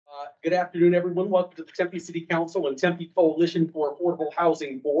Good afternoon, everyone. Welcome to the Tempe City Council and Tempe Coalition for Affordable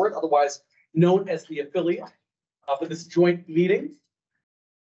Housing Board, otherwise known as the affiliate for this joint meeting.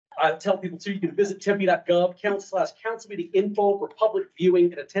 I tell people too, you can visit tempe.gov/council meeting info for public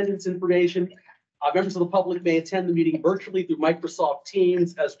viewing and attendance information. Members of the public may attend the meeting virtually through Microsoft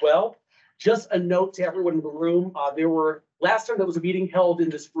Teams as well. Just a note to everyone in the room, last time there was a meeting held in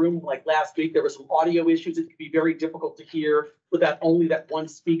this room, like last week, there were some audio issues. It could be very difficult to hear without only that one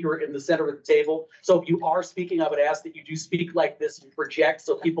speaker in the center of the table. So if you are speaking, I would ask that you do speak like this and project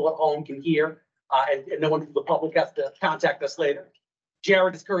so people at home can hear and no one from the public has to contact us later.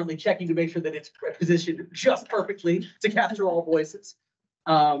 Jared is currently checking to make sure that it's positioned just perfectly to capture all voices.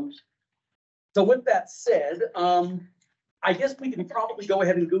 So with that said, I guess we can probably go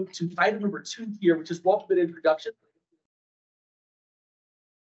ahead and go to item number 2 here, which is welcome and introduction.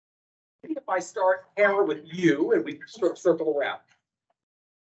 If I start, Hera, with you, and we sort of circle around.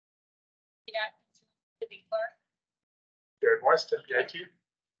 Yeah, City Clerk. Jared Morris, Tempe.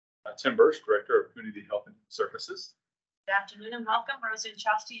 Tim Bursch, Director of Community Health and Services. Good afternoon and welcome, Roseanne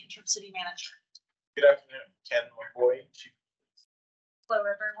Chastity, Interim City Manager. Good afternoon, Ken McCoy, Chief. Hello,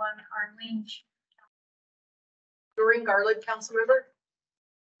 everyone. Arlene. Doreen Garland, council member.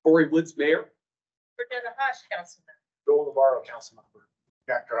 Corey Woods, Mayor. Roberta Hush, Councilman. Joel Navarro, Council Member.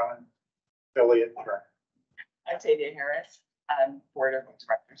 Jack Drummond, Affiliate Director. I'm Tavia Harris. I'm Board of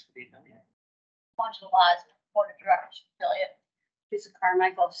Directors for the affiliate. Angela Laws, Board of Directors, Affiliate. Lisa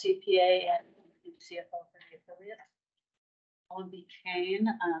Carmichael, CPA and CFO for the affiliate. Ellen B. Kane,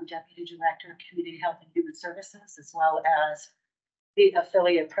 Deputy Director of Community Health and Human Services, as well as the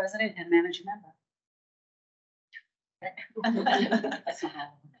affiliate president and managing member.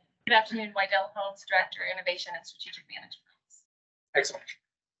 Good afternoon, Wydell Holmes, Director, Innovation and Strategic Management. Excellent.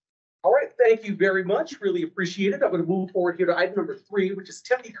 All right, thank you very much. Really appreciate it. I'm going to move forward here to item number 3, which is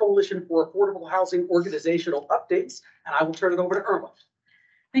Tempe Coalition for Affordable Housing organizational updates, and I will turn it over to Irma.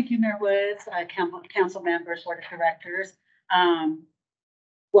 Thank you, Mayor Woods, council members, board of directors.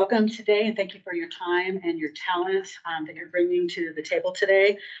 Welcome today, and thank you for your time and your talent that you're bringing to the table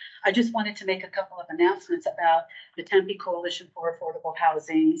today. I just wanted to make a couple of announcements about the Tempe Coalition for Affordable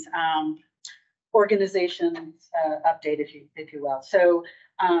Housing's organization update, if you will. So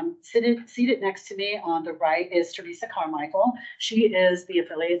seated next to me on the right is Teresa Carmichael. She is the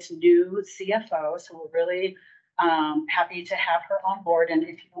affiliate's new CFO, so we're really happy to have her on board. And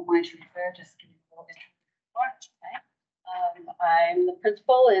if you don't mind, Teresa, just give me a little introduction. Okay. I'm the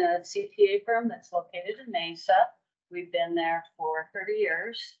principal in a CPA firm that's located in Mesa. We've been there for 30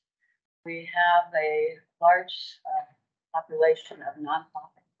 years. We have a large population of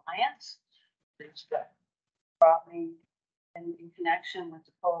nonprofit clients. Which brought me in connection with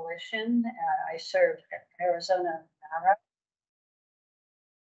the coalition. I serve Arizona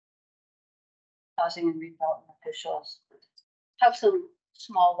housing and redevelopment officials. Have some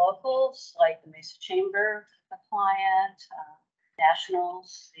small locals like the Mesa Chamber, a client,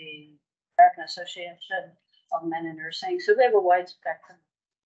 nationals, the American Association of Men in Nursing. So we have a wide spectrum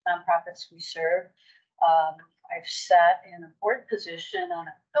of nonprofits we serve. I've sat in a board position on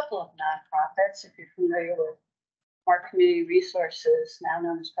a couple of nonprofits. If you're familiar with Smart Community Resources, now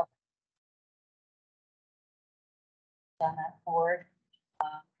known as Public, on that board,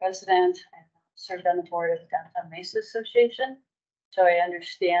 president, and served on the board of the Downtown Mesa Association. So I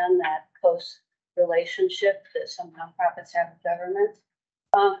understand that close relationship that some nonprofits have with government.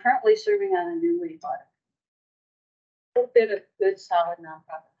 Currently serving on a newly bought a bit of good, solid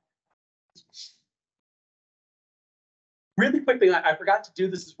nonprofit. Really quickly, I forgot to do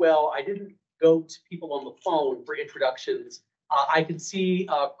this as well. I didn't go to people on the phone for introductions. I can see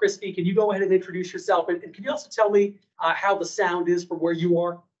Christy, can you go ahead and introduce yourself? And can you also tell me how the sound is from where you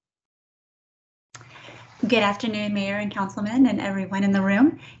are? Good afternoon, Mayor and Councilman and everyone in the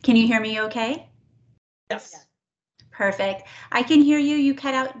room. Can you hear me okay? Yes. Perfect. I can hear you. You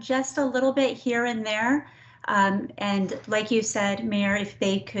cut out just a little bit here and there. And like you said, Mayor, if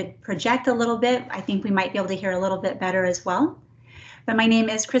they could project a little bit, I think we might be able to hear a little bit better as well. But my name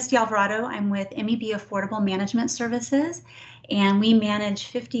is Christy Alvarado. I'm with MEB Affordable Management Services, and we manage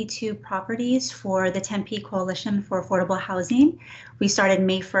 52 properties for the Tempe Coalition for Affordable Housing. We started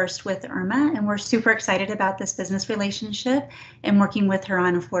May 1st with Irma, and we're super excited about this business relationship and working with her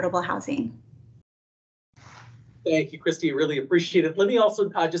on affordable housing. Thank you, Christy. Really appreciate it. Let me also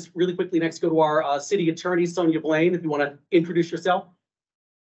just really quickly next go to our city attorney, Sonia Blaine, if you want to introduce yourself.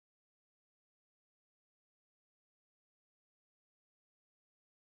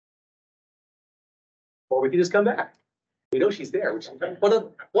 Or we can just come back. We know she's there, which,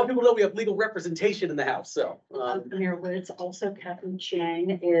 want people to know we have legal representation in the house, so. Mayor Woods, also Kathy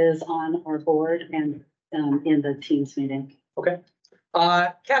Chang is on our board and in the Teams meeting. Okay.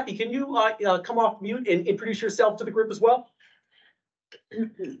 Kathy, can you come off mute and introduce yourself to the group as well?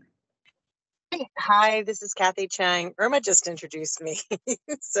 Hi, this is Kathy Chang. Irma just introduced me.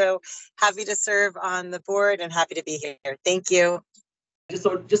 So happy to serve on the board and happy to be here. Thank you.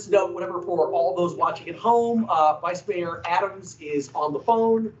 Just to know, whatever, for all those watching at home, Vice Mayor Adams is on the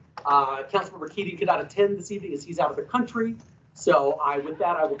phone. Councilmember Keating could not attend this evening as he's out of the country. So with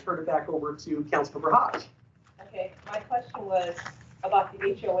that, I will turn it back over to Councilmember Hodge. Okay, my question was about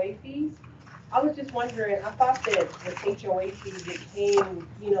the HOA fees. I was just wondering, I thought that the HOA fees that came,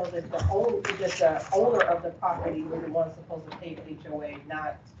 you know, that the owner of the property was the one supposed to pay the HOA,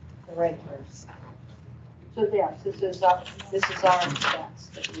 not the renters. So yes, this is our expense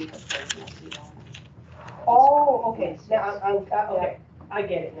that we have taken as the owner. Oh, okay, now okay, I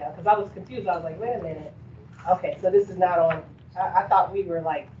get it now, because I was confused, I was like, wait a minute. Okay, so this is not on, I thought we were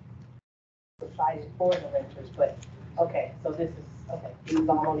like decided for the renters, but, okay, so this is, okay, this is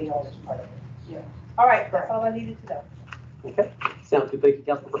on the owner's part of it. Yeah. All right, that's all I needed to know. Okay, sounds good. Thank you,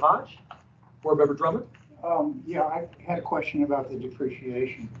 Councilmember Hodge. Board Member Drummond. Yeah, I had a question about the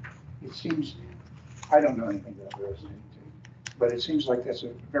depreciation. It seems, I don't know anything about real estate, but it seems like that's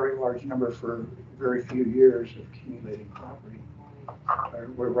a very large number for very few years of accumulating property.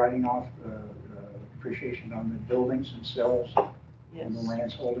 We're writing off depreciation on the buildings themselves, and the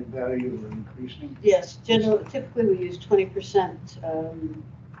land's holding value are increasing. Yes, generally, typically we use 20%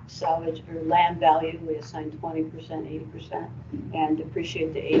 salvage or land value. We assign 20%, 80%, and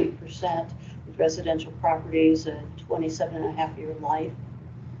depreciate the 80%. With residential properties, a 27.5-year life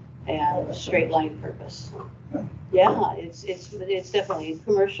and straight line purpose. Yeah, it's definitely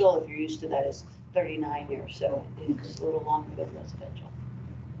commercial. If you're used to that, it's 39 years, so it's a little longer than residential.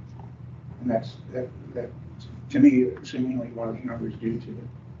 And that to me, seemingly large numbers due to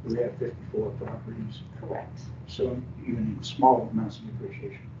we have 54 properties. Correct. So even small amounts of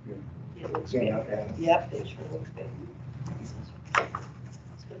depreciation. It looks Yeah, good. yeah. Yep, it sure looks good.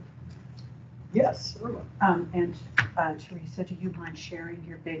 Yes. And Teresa, do you mind sharing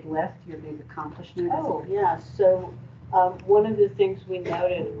your big lift, your big accomplishment? Oh, yeah. So one of the things we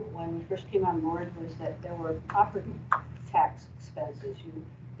noted when we first came on board was that there were property tax expenses.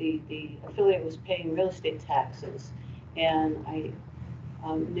 The affiliate was paying real estate taxes. And I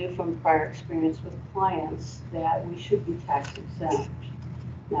knew from prior experience with clients that we should be tax exempt.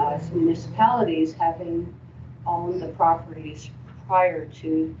 Now, as municipalities, having owned the properties prior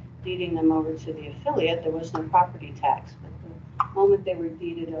to deeding them over to the affiliate, there was no property tax. But the moment they were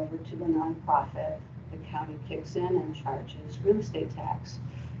deeded over to the nonprofit, the county kicks in and charges real estate tax.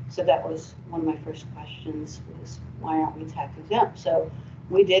 So that was one of my first questions was, why aren't we tax exempt? So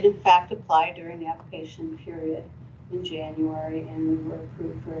we did in fact apply during the application period in January, and we were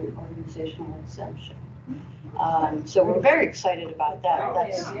approved for an organizational exemption. So we're very excited about that.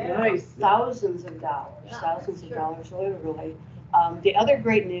 That's Nice. thousands of dollars, literally. The other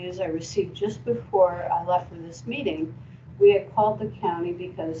great news I received just before I left for this meeting, we had called the county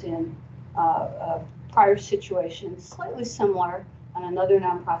because in a prior situation, slightly similar, on another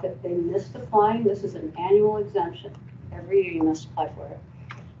nonprofit, they missed applying. This is an annual exemption. Every year you must apply for it.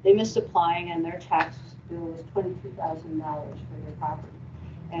 They missed applying and their tax bill was $22,000 for their property.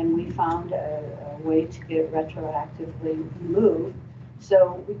 And we found a way to get it retroactively removed.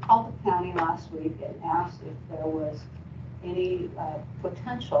 So we called the county last week and asked if there was any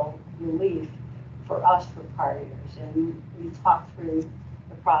potential relief for us for prior years. And we talked through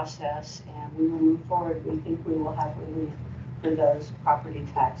the process and we will move forward. We think we will have relief for those property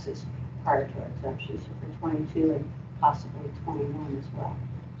taxes prior to our exemption, so for 22 and possibly 21 as well.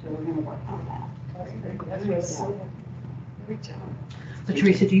 So we're going to work on that. That's really cool. So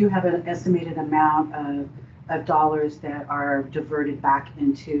Teresa, do you have an estimated amount of dollars that are diverted back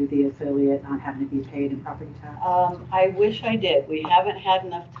into the affiliate not having to be paid in property tax? I wish I did. We haven't had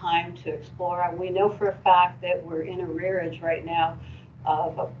enough time to explore. We know for a fact that we're in arrearage right now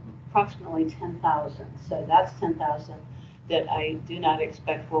of approximately 10,000. So that's 10,000 that I do not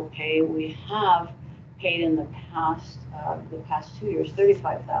expect we'll pay. We have paid in the past 2 years,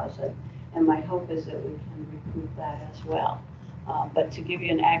 35,000. And my hope is that we can recoup that as well. But to give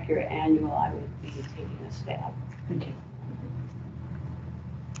you an accurate annual, I would be taking a stab. Thank you.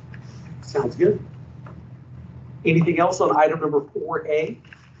 Sounds good. Anything else on item number 4A?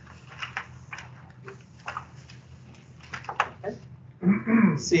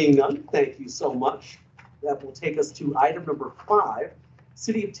 Okay. Seeing none, thank you so much. That will take us to item number 5,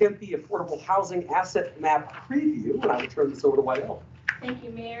 City of Tempe Affordable Housing Asset Map Preview, and I will turn this over to Waddell. Thank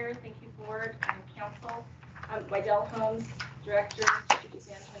you, Mayor. Thank you, Board and Council. I'm Waddell Holmes, Director, Strategic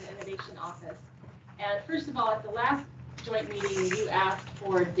Management and Innovation Office. And first of all, at the last joint meeting, you asked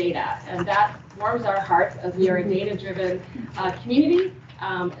for data, and that warms our hearts as we are a data-driven community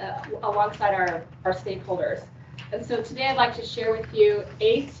alongside our stakeholders. And so today I'd like to share with you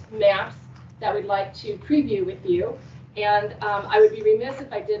 8 maps that we'd like to preview with you. And I would be remiss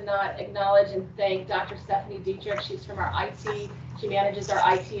if I did not acknowledge and thank Dr. Stephanie Dietrich. She's from our IT. She manages our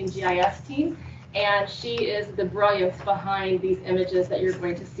IT and GIS team. And she is the brilliance behind these images that you're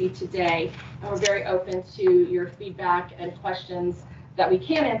going to see today. And we're very open to your feedback and questions that we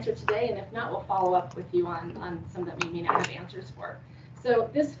can answer today. And if not, we'll follow up with you on some that we may not have answers for. So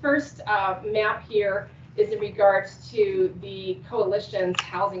this first map here is in regards to the coalition's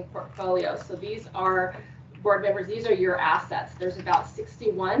housing portfolio. So these are, board members, these are your assets. There's about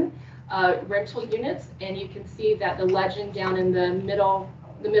 61 rental units, and you can see that the legend down in the middle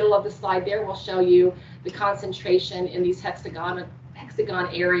of the slide there will show you the concentration in these hexagon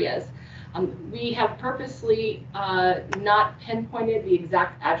areas. We have purposely not pinpointed the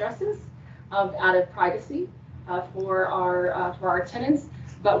exact addresses out of privacy for our tenants,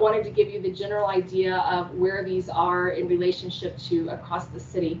 but wanted to give you the general idea of where these are in relationship to across the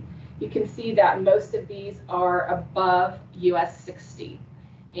city. You can see that most of these are above US 60.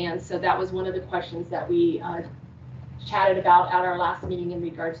 And so that was one of the questions that we chatted about at our last meeting in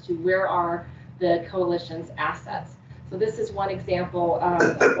regards to where are the coalition's assets. So this is one example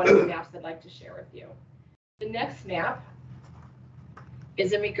of one of the maps I'd like to share with you. The next map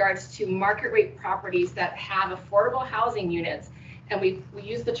is in regards to market rate properties that have affordable housing units, and we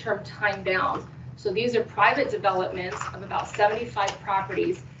use the term time bound. So these are private developments of about 75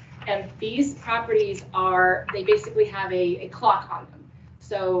 properties, and these properties they basically have a clock on them.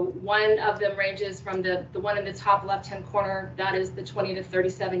 So one of them ranges from the one in the top left-hand corner, that is the 20 to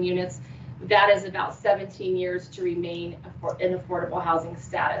 37 units. That is about 17 years to remain in affordable housing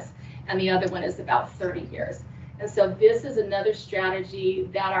status. And the other one is about 30 years. And so this is another strategy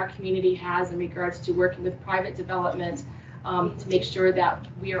that our community has in regards to working with private development to make sure that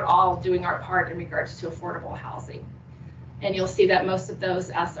we are all doing our part in regards to affordable housing. And you'll see that most of those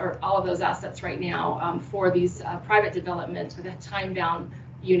or all of those assets right now for these private developments with the time-bound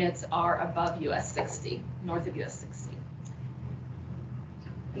units are above US 60, north of US 60.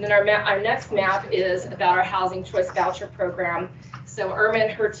 And then our next map is about our Housing Choice Voucher Program. So Irma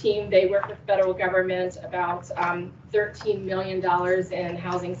and her team, they work with federal government about $13 million in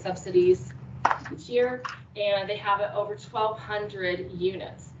housing subsidies each year, and they have over 1,200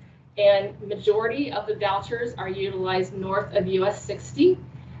 units. And majority of the vouchers are utilized north of US 60.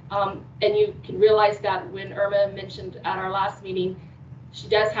 And you can realize that when Irma mentioned at our last meeting, she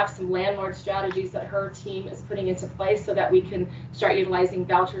does have some landlord strategies that her team is putting into place so that we can start utilizing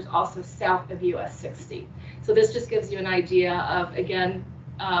vouchers also south of US 60. So this just gives you an idea of, again,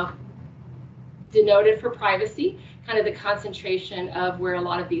 denoted for privacy, kind of the concentration of where a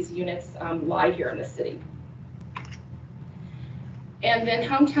lot of these units lie here in the city. And then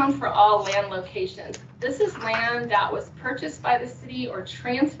Hometown for All land locations. This is land that was purchased by the city or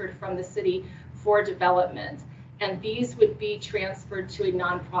transferred from the city for development. And these would be transferred to a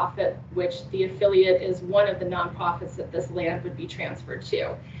nonprofit, which the affiliate is one of the nonprofits that this land would be transferred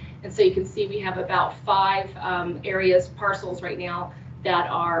to. And so you can see we have about 5 parcels right now that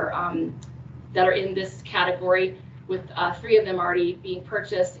are in this category, with 3 of them already being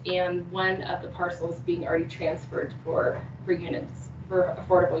purchased and 1 of the parcels being already transferred for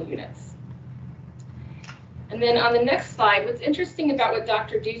affordable units. And then on the next slide, what's interesting about what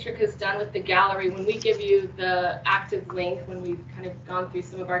Dr. Dietrich has done with the gallery, when we give you the active link, when we've kind of gone through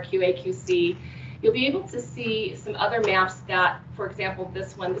some of our QA/QC, you'll be able to see some other maps that, for example,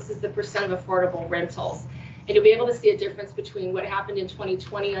 this is the percent of affordable rentals. And you'll be able to see a difference between what happened in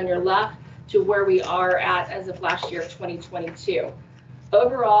 2020 on your left to where we are at as of last year, 2022.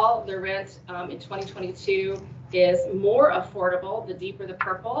 Overall, the rent in 2022 is more affordable, the deeper the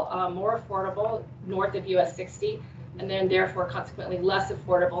purple, more affordable north of US 60, and then therefore consequently less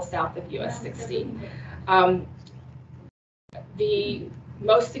affordable south of US 60. The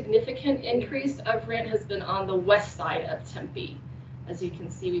most significant increase of rent has been on the west side of Tempe. As you can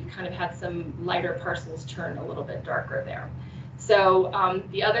see, we've kind of had some lighter parcels turn a little bit darker there. So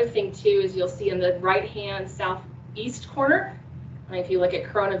the other thing too is you'll see in the right-hand southeast corner, if you look at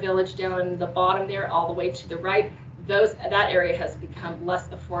Corona Village down in the bottom there, all the way to the right, that area has become less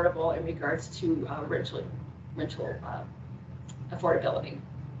affordable in regards to rental affordability.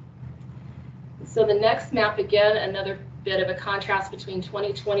 So the next map, again, another bit of a contrast between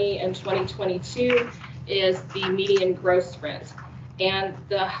 2020 and 2022 is the median gross rent. And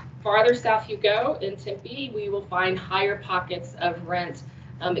the farther south you go in Tempe, we will find higher pockets of rent,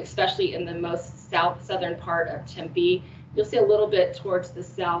 especially in the most southern part of Tempe. You'll see a little bit towards the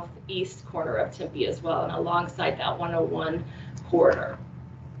southeast corner of Tempe as well, and alongside that 101 corridor.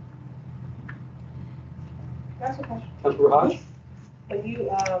 That's a question. Councilor Hodge? When you,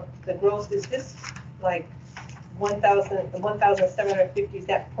 the gross, is this like 1,750, is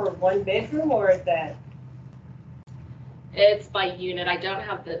that per one bedroom or is that? It's by unit. I don't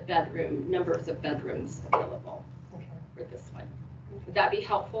have the numbers of bedrooms available for this one. Would that be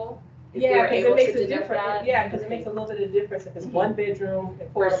helpful? If we Yeah, were because able it makes to a denote difference. that? Yeah, because it makes a little bit of difference if it's one bedroom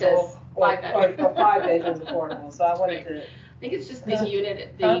Versus affordable or 5 bedrooms. or 5 bedrooms affordable. So I wanted to. I think it's just the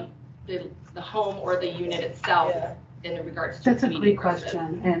unit, the home or the unit itself Yeah. in regards to. That's a median great gross rent.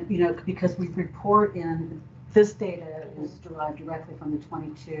 question. And, you know, because we report in, this data is derived directly from the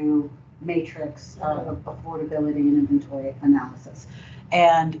 22 matrix of affordability and inventory analysis.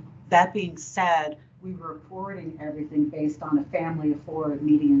 And that being said, we were reporting everything based on a family of 4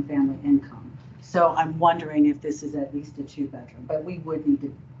 median family income. So I'm wondering if this is at least a 2-bedroom, but we would need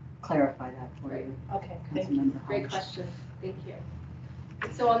to clarify that for you. Okay, thank you. Councilmember Great Hodge. question. Thank you.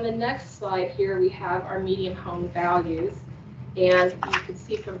 So on the next slide here, we have our median home values. And you can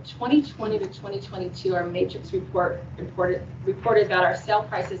see from 2020 to 2022, our matrix reported that our sale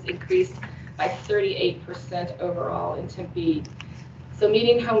prices increased by 38% overall in Tempe. So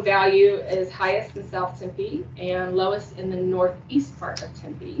median home value is highest in South Tempe and lowest in the northeast part of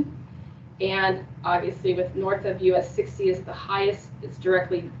Tempe. And obviously with north of US 60 is the highest, it's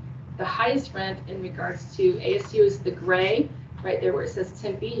directly the highest rent in regards to ASU is the gray, right there where it says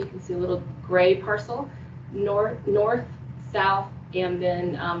Tempe, you can see a little gray parcel. North, south, and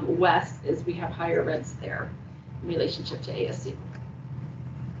then west is we have higher rents there in relationship to ASU.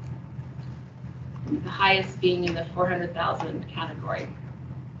 The highest being in the 400,000 category.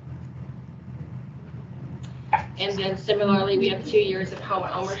 And then similarly, we have 2 years of home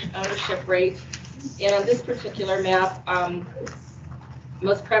ownership rate. And on this particular map,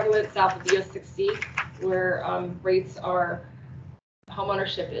 most prevalent south of US 60, where rates are, home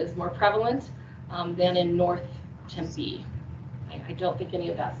ownership is more prevalent than in North Tempe. I don't think any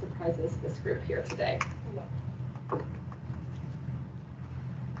of that surprises this group here today.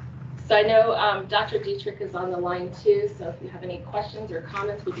 So I know Dr. Dietrich is on the line too, so if you have any questions or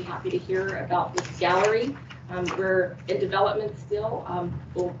comments, we'd be happy to hear about this gallery. We're in development still.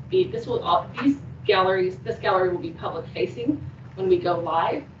 This gallery will be public facing when we go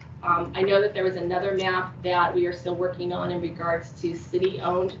live. I know that there was another map that we are still working on in regards to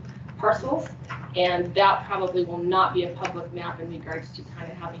city-owned parcels, and that probably will not be a public map in regards to kind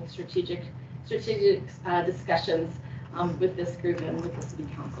of having strategic discussions with this group and with the city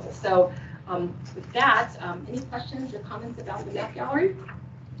council. So with that, any questions or comments about the map gallery?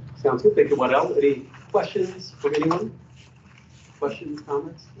 Sounds good. Thank you, Waddell. Any questions from anyone? Questions,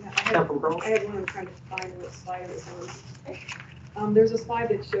 comments? Yeah, I had one. I'm trying to find what slide it was on. There's a slide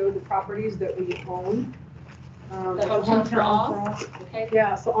that showed the properties that we own. The Hometown for All? Okay.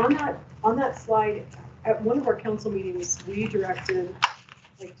 Yeah, so on that slide, at one of our council meetings, we directed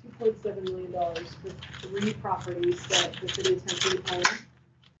like $2.7 million for 3 properties that the city of Tempe owned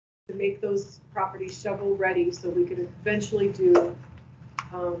to make those properties shovel ready so we could eventually build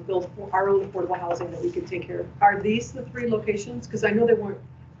our own affordable housing that we could take care of. Are these the 3 locations? Because I know they weren't,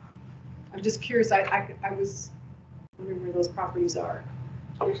 I'm just curious, I was wondering where those properties are.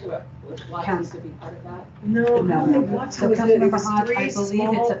 Watson's to be part of that? No, No. Watson So was it. It Councilmember was Hodge, 3 I believe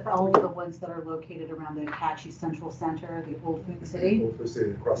small it's all properties. the ones that are located around the Apache Central Center, the old food city,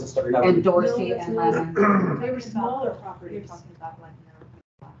 Across the street. and Dorsey No, that's and not- Lemon. They were smaller You're properties. talking about like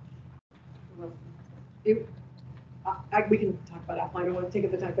We can talk about Alpine, I don't want to take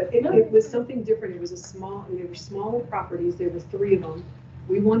up the time, but it was something different. It was they were smaller properties. There were 3 of them.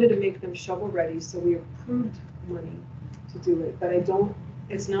 We wanted to make them shovel ready, so we approved money to do it, but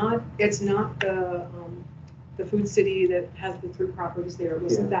it's not the food city that has the 3 properties there. It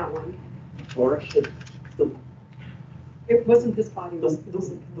wasn't that one. It wasn't this body. It was-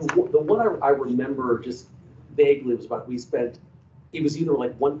 The one I remember just vaguely was about, it was either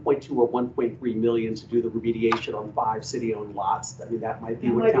like 1.2 or 1.3 million to do the remediation on 5 city-owned lots. I mean, that might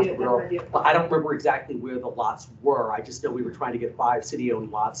be what Councilor Burrow. I don't remember exactly where the lots were. I just know we were trying to get 5 city-owned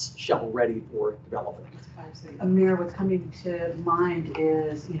lots shovel-ready for development. Amir, what's coming to mind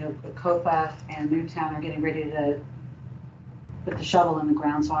is, Kofa and Newtown are getting ready to put the shovel in the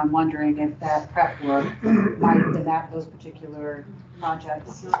ground, so I'm wondering if that prep work might have been those particular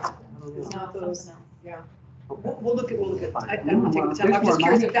projects. It's not those, yeah. We'll look at, I Fine. don't take the time, I'm There's just more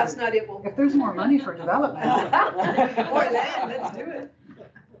curious money if that's for- not it, we'll. If there's more money for development. Or land, let's do it.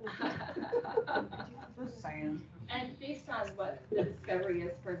 Just saying. And based on what the discovery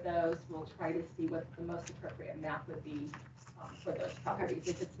is for those, we'll try to see what the most appropriate map would be for those properties.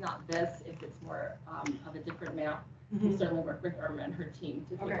 If it's not this, if it's more of a different map, we'll certainly work with Irma and her team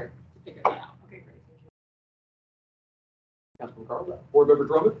to figure that out. Okay, great. Councilman Carl, Board Member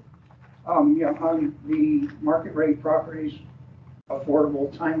Drummond? Yeah, on the market rate properties,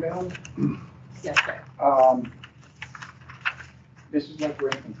 affordable time bound, Yes, sir. this is like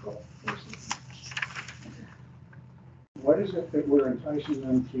rent control. basically. What is it that we're enticing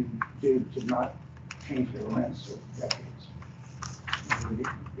them to do to not change their rents for decades? Are they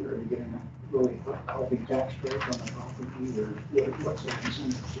getting a really healthy tax break on the property, or what's the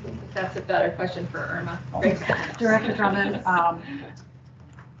incentive to them? That's a better question for Irma. Great. Director Drummond,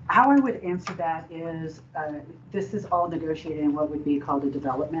 how I would answer that is, this is all negotiated in what would be called a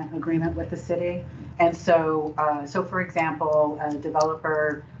development agreement with the city. And so, for example, a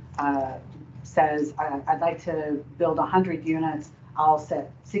developer says, I'd like to build 100 units. I'll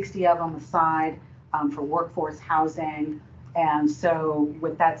set 60 of them aside for workforce housing. And so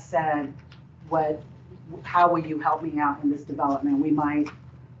with that said, how will you help me out in this development? We might,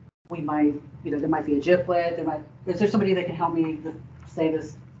 there might be a GIPlet, is there somebody that can help me say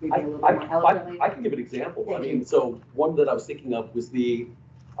this maybe a little bit more eloquently? I can give an example. I Thank mean, you. so one that I was thinking of was the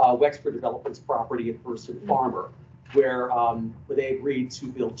Wexford Development's property at First and Farmer, where they agreed to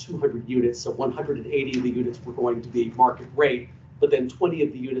build 200 units. So 180 of the units were going to be market rate, but then 20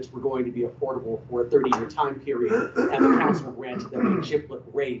 of the units were going to be affordable for a 30-year time period, and the council granted them a GIPlet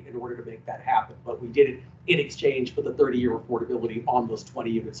rate in order to make that happen. But we did it in exchange for the 30-year affordability on those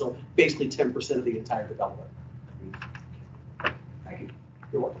 20 units. So basically 10% of the entire development. Thank you.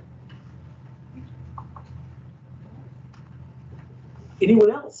 You're welcome.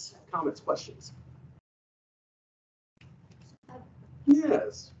 Anyone else? Comments, questions?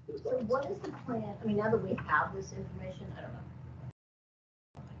 Yes. So what is the plan? I mean, now that we have this information, I don't know.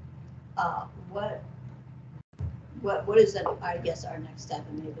 What is that, I guess, our next step,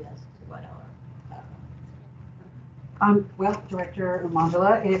 and maybe that's what our, Well, Director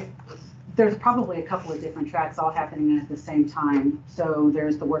Umangela, there's probably a couple of different tracks all happening at the same time. So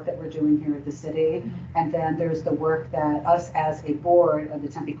there's the work that we're doing here at the city, and then there's the work that us as a board of the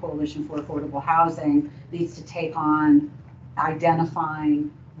Tempe Coalition for Affordable Housing needs to take on,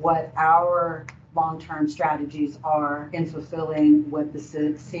 identifying what our long-term strategies are in fulfilling what the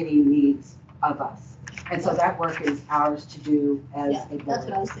city needs of us. And so that work is ours to do as yeah, a board. that's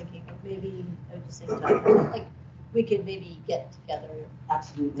what I was thinking of. Maybe at the same time, like we could maybe get together,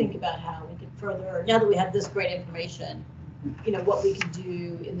 Absolutely. think about how we could further, now that we have this great information, you know, what we can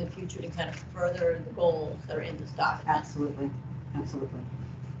do in the future to kind of further the goals that are in this document. Absolutely. Absolutely.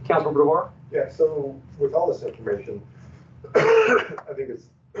 Councilman Brewer? Yeah, so with all this information, I think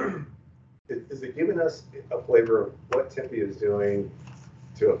is it giving us a flavor of what Tempe is doing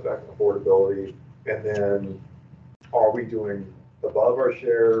to affect affordability? And then are we doing above our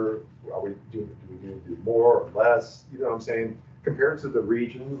share? Do we need to do more or less? You know what I'm saying? Compared to the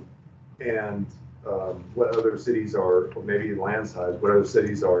region and what other cities are, or maybe land size, what other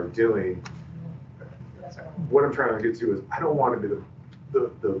cities are doing. What I'm trying to get to is I don't want to be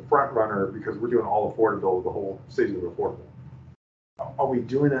the front runner because we're doing all affordable, the whole city is affordable. Are we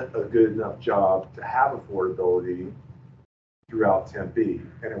doing a good enough job to have affordability throughout Tempe?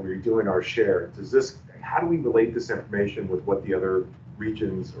 And are we doing our share? How do we relate this information with what the other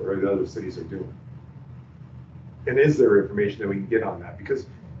regions or the other cities are doing? And is there information that we can get on that? Because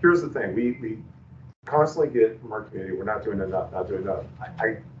here's the thing, we constantly get from our community, we're not doing enough, not doing enough.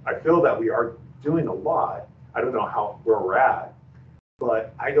 I feel that we are doing a lot. I don't know where we're at,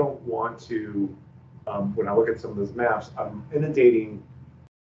 but I don't want to, when I look at some of those maps, I'm inundating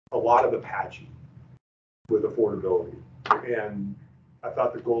a lot of Apache with affordability. And I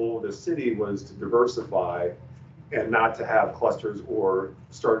thought the goal of the city was to diversify and not to have clusters or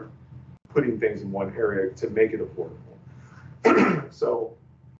start putting things in one area to make it affordable. So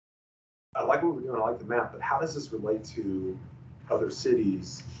I like what we're doing, I like the map, but how does this relate to other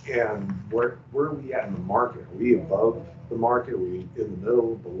cities? And where are we at in the market? Are we above the market? Are we in the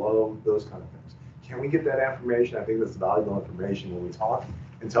middle, below, those kind of things? Can we get that information? I think that's valuable information when we talk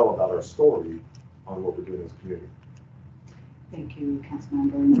and tell about our story on what we're doing as a community. Thank you,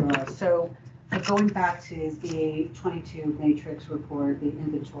 Councilmember. So going back to the 22 matrix report, the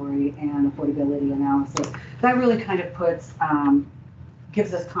inventory and affordability analysis, that really kind of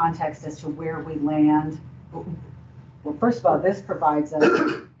gives us context as to where we land, Well, first of all, this provides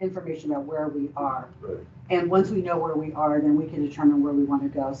us information about where we are. Right. And once we know where we are, then we can determine where we want to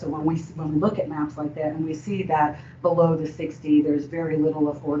go. So when we look at maps like that and we see that below the 60, there's very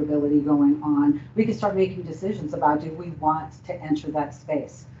little affordability going on, we can start making decisions about, do we want to enter that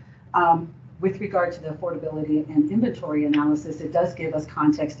space? With regard to the affordability and inventory analysis, it does give us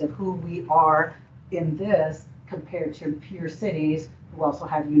context of who we are in this compared to peer cities who also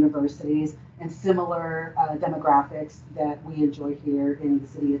have universities and similar demographics that we enjoy here in the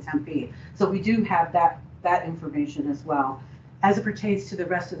city of Tempe. So we do have that information as well. As it pertains to the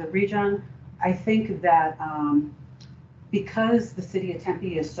rest of the region, I think that because the city of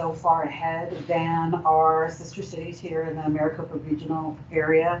Tempe is so far ahead than our sister cities here in the Maricopa regional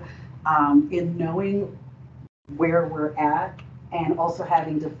area, in knowing where we're at and also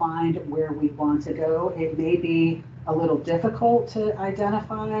having defined where we want to go, it may be a little difficult to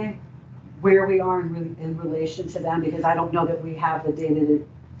identify where we are in relation to them, because I don't know that we have the data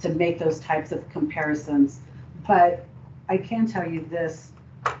to make those types of comparisons. But I can tell you this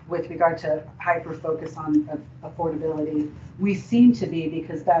with regard to hyper focus on affordability. We seem to be,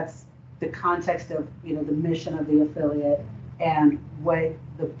 because that's the context of, you know, the mission of the affiliate and what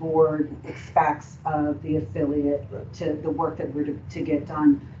the board expects of the affiliate to the work that we're to get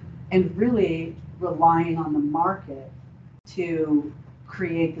done, and really relying on the market to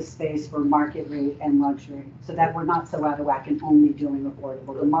create the space for market rate and luxury, so that we're not so out of whack and only doing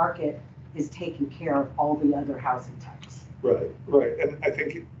affordable. The market is taking care of all the other housing types. Right, right. And I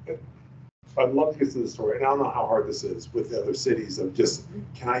think I'd love to get to the story, and I don't know how hard this is with the other cities of just,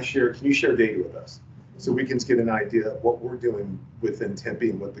 can you share data with us? So we can get an idea of what we're doing within Tempe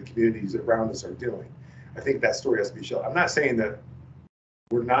and what the communities around us are doing. I think that story has to be shown. I'm not saying that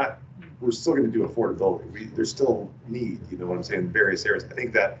we're still going to do affordability. There's still need, you know what I'm saying, in various areas. I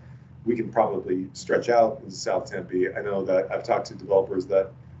think that we can probably stretch out in South Tempe. I know that I've talked to developers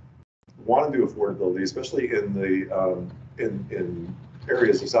that want to do affordability, especially in the in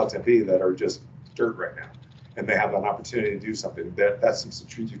areas of South Tempe that are just dirt right now, and they have an opportunity to do something. That's some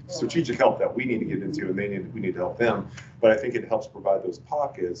strategic help that we need to get into, and we need to help them. But I think it helps provide those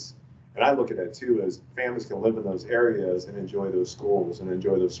pockets. And I look at it too as families can live in those areas and enjoy those schools and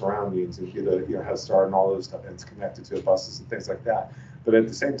enjoy those surroundings and get a head start and all those stuff, and it's connected to buses and things like that. But at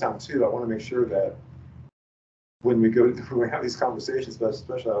the same time too, I want to make sure that when we have these conversations,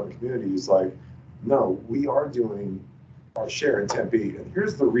 especially out in the communities, like, no, we are doing our share in Tempe, and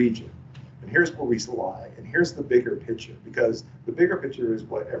here's the region, and here's where we lie, and here's the bigger picture, because the bigger picture is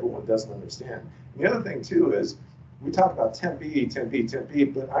what everyone doesn't understand. And the other thing too is, we talk about Tempe,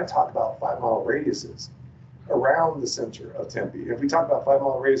 but I talk about 5-mile radiuses around the center of Tempe. If we talk about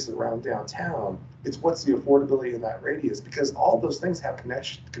 5-mile radiuses around downtown, it's what's the affordability in that radius, because all those things have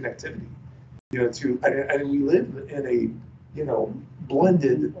connectivity, you know, and we live in a, you know,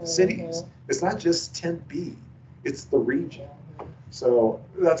 blended cities. It's not just Tempe, it's the region. So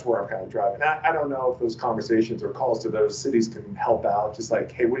that's where I'm kind of driving. I don't know if those conversations or calls to those cities can help out, just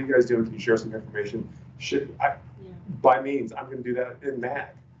like, hey, what are you guys doing? Can you share some information? By means, I'm going to do that in MAG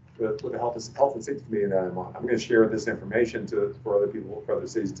with the health and safety committee that I'm on. I'm going to share this information for other people, for other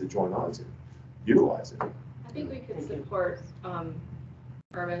cities to join on to, utilize it. I think we could support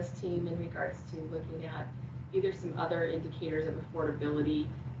Irma's team in regards to looking at either some other indicators of affordability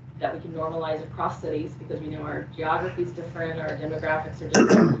that we can normalize across cities, because we know our geography is different, our demographics are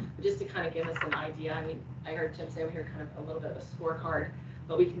different, but just to kind of give us an idea. I mean, I heard Tim say we hear kind of a little bit of a scorecard,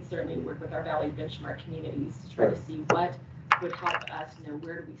 but we can certainly work with our Valley benchmark communities to try to see what would help us know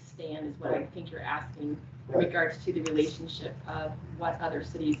where do we stand, is what I think you're asking in regards to the relationship of what other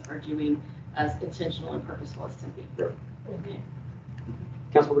cities are doing as intentional and purposeful as Tempe. Okay.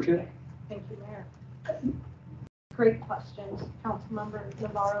 Councilmember Today. Thank you, Mayor. Great questions, Councilmember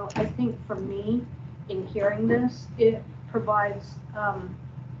Navarro. I think for me, in hearing this, it provides an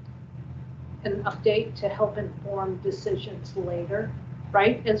update to help inform decisions later,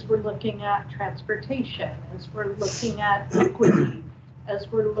 right? As we're looking at transportation, as we're looking at equity, as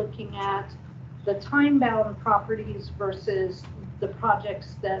we're looking at the time-bound properties versus the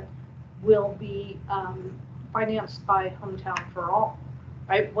projects that will be financed by Hometown for All,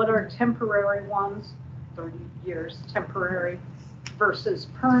 right? What are temporary ones, 30 years temporary, versus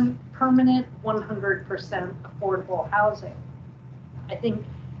permanent 100% affordable housing? I think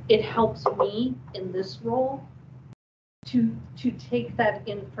it helps me in this role to take that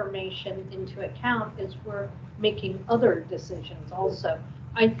information into account as we're making other decisions also.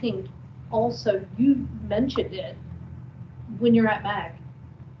 I think also, you mentioned it, when you're at MAG,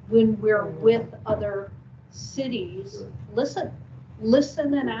 when we're with other cities, listen,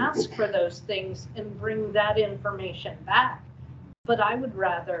 listen and ask for those things and bring that information back. But I would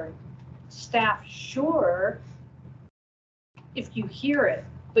rather staff sure if you hear it,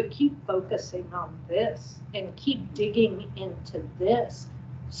 but keep focusing on this and keep digging into this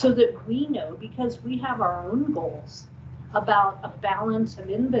so that we know, because we have our own goals about a balance of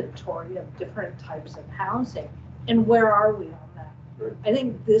inventory of different types of housing. And where are we on that? Right. I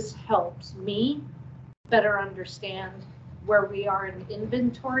think this helps me better understand where we are in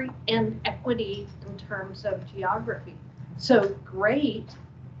inventory and equity in terms of geography. So great.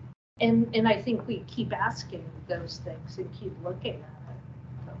 And I think we keep asking those things and keep looking at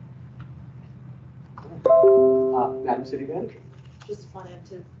it. Madam City Manager. Just wanted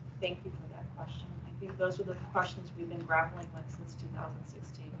to thank you for that question. I think those are the questions we've been grappling with since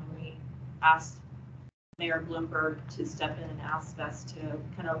 2016 when we asked Mayor Bloomberg to step in and ask us to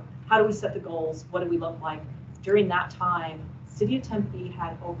kind of, how do we set the goals? What do we look like? During that time, City of Tempe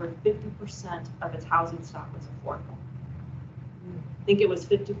had over 50% of its housing stock was affordable. I think it was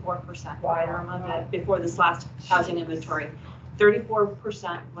 54%, right, Irma, before this last housing inventory.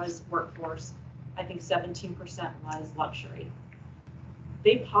 34% was workforce. I think 17% was luxury.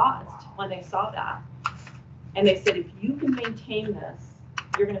 They paused when they saw that. And they said, if you can maintain this,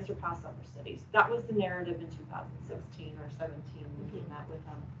 you're going to surpass other cities. That was the narrative in 2016 or 17 when we met with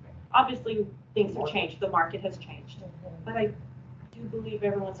them. Obviously, things have changed. The market has changed. But I do believe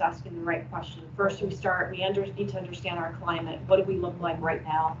everyone's asking the right question. First, we need to understand our climate. What do we look like right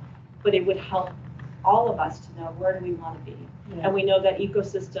now? But it would help all of us to know, where do we want to be? Yeah. And we know that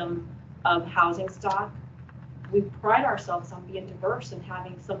ecosystem of housing stock, we pride ourselves on being diverse and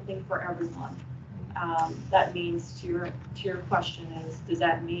having something for everyone. That means, to your question is, does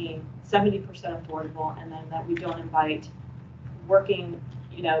that mean 70% affordable, and then that we don't invite working,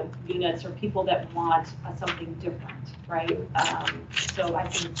 units or people that want something different, right? So I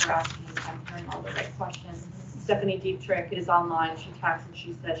think we're asking, I'm hearing all the right questions. Stephanie Dietrich is online. She texts and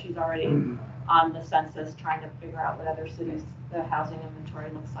she says she's already on the census trying to figure out what other cities the housing inventory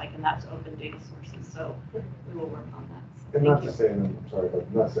looks like, and that's open data sources. So we will work on that. So and not to say, and I'm sorry,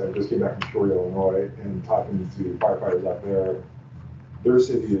 but not to say, I just came back from Shore, Illinois, and talking to firefighters out there, their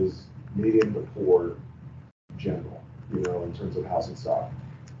city is medium to poor general, in terms of housing stock.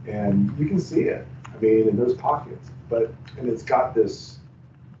 And you can see it. I mean, in those pockets, and it's got this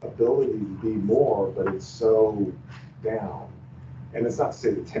ability to be more, but it's so down. And it's not to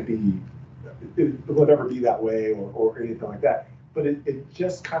say that Tempe, it will never be that way or anything like that, but it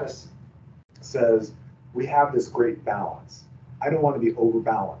just kind of says, we have this great balance. I don't want to be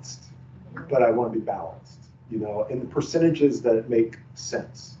overbalanced, but I want to be balanced, in the percentages that make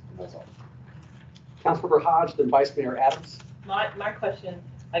sense. And that's all. Councilmember Hodge, then Vice Mayor Adams. My question,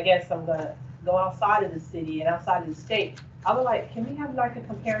 I guess I'm gonna go outside of the city and outside of the state. I would like, can we have like a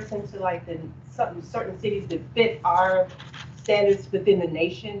comparison to like certain cities that fit our standards within the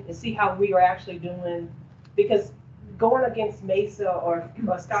nation and see how we are actually doing? Because going against Mesa or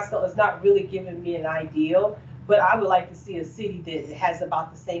Scottsdale is not really giving me an ideal, but I would like to see a city that has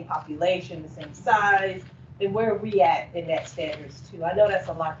about the same population, the same size, and where are we at in that standards too? I know that's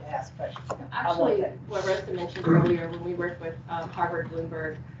a lot to ask questions. Actually, what Rosa mentioned earlier, when we worked with Harvard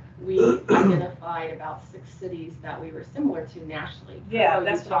Bloomberg, we identified about 6 cities that we were similar to nationally. Yeah,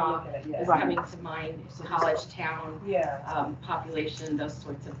 that's what I'm looking at. Yeah. Is coming to mind, college town, population, those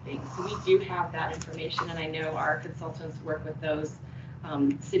sorts of things. So we do have that information, and I know our consultants work with those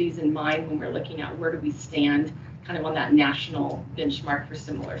cities in mind when we're looking at where do we stand kind of on that national benchmark for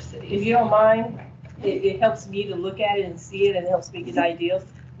similar cities. If you don't mind, it helps me to look at it and see it, and it helps me get ideas.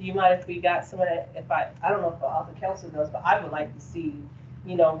 Do you mind if we got some of that? I don't know if all the council does, but I would like to see,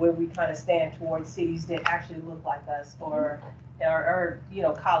 where we kind of stand towards cities that actually look like us, or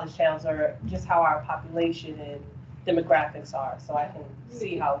college towns, or just how our population and demographics are, so I can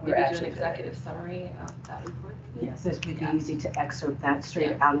see how we're actually an executive summary of that report. Yes, this would be easy to excerpt that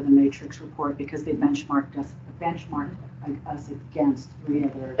straight out of the matrix report, because they benchmarked us against 3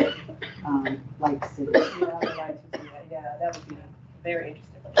 other like cities. Yeah, I would like to see that. Yeah, that would be very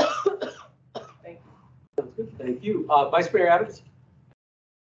interesting. Thank you. Thank you. Vice Mayor Adams.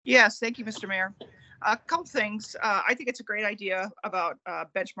 Yes, thank you, Mr. Mayor. A couple things. I think it's a great idea about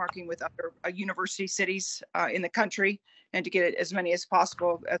benchmarking with other university cities in the country, and to get as many as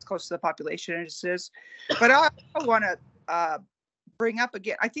possible as close to the population as it is. But I want to bring up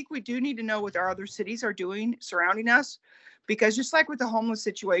again, I think we do need to know what our other cities are doing surrounding us, because just like with the homeless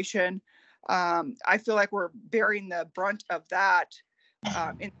situation, I feel like we're bearing the brunt of that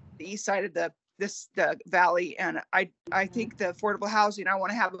in the east side of the valley. And I think the affordable housing, I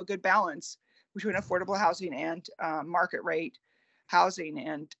want to have a good balance between affordable housing and market rate housing.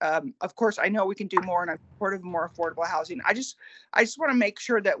 And of course, I know we can do more, and I'm supportive of more affordable housing. I just want to make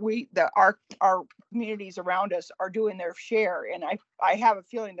sure that our communities around us are doing their share, and I have a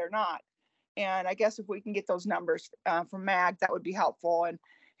feeling they're not. And I guess if we can get those numbers from MAG, that would be helpful,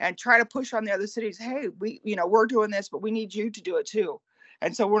 and try to push on the other cities. Hey, we're doing this, but we need you to do it too.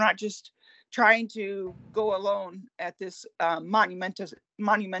 And so we're not just trying to go alone at this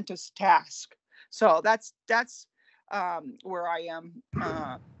monumentous task. So that's where I am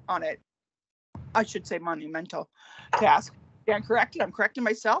on it. I should say monumental task. I'm correcting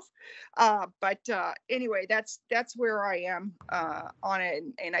myself. But anyway, that's where I am on it.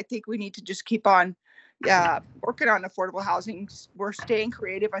 And I think we need to just keep on working on affordable housing. We're staying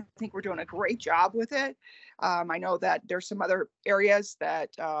creative. I think we're doing a great job with it. I know that there's some other areas that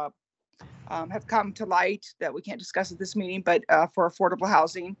have come to light that we can't discuss at this meeting, but for affordable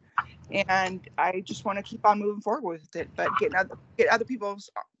housing. And I just want to keep on moving forward with it, but get other people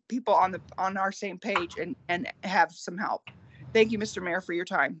on our same page and have some help. Thank you, Mr. Mayor, for your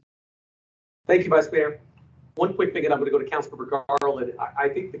time. Thank you, Vice Mayor. One quick thing, and I'm going to go to Councilmember Garland. I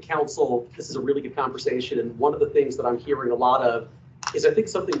think the council, this is a really good conversation, and one of the things that I'm hearing a lot of is I think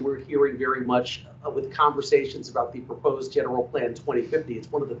something we're hearing very much with conversations about the proposed General Plan 2050.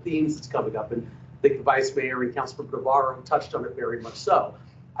 It's one of the themes that's coming up, and I think the Vice Mayor and Councilmember Navarro touched on it very much so.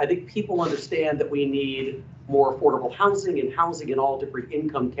 I think people understand that we need more affordable housing and housing in all different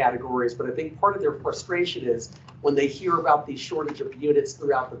income categories, but I think part of their frustration is when they hear about the shortage of units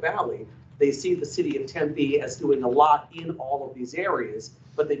throughout the valley, they see the city of Tempe as doing a lot in all of these areas,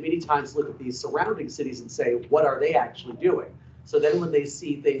 but they many times look at these surrounding cities and say, what are they actually doing? So then when they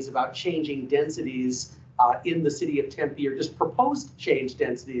see things about changing densities in the city of Tempe or just proposed change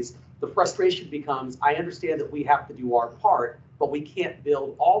densities, the frustration becomes, I understand that we have to do our part, but we can't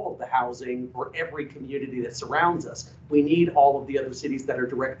build all of the housing for every community that surrounds us. We need all of the other cities that are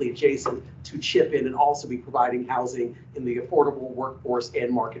directly adjacent to chip in and also be providing housing in the affordable workforce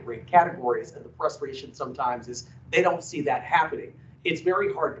and market rate categories. And the frustration sometimes is they don't see that happening. It's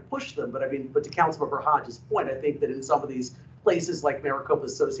very hard to push them, but to Councilmember Hodges' point, I think that in some of these places like Maricopa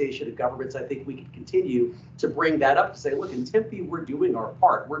Association of Governments, I think we can continue to bring that up to say, look, in Tempe, we're doing our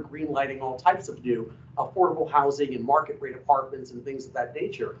part. We're greenlighting all types of new affordable housing and market rate apartments and things of that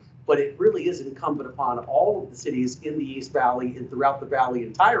nature. But it really is incumbent upon all of the cities in the East Valley and throughout the valley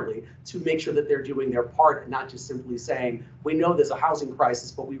entirely to make sure that they're doing their part and not just simply saying, we know there's a housing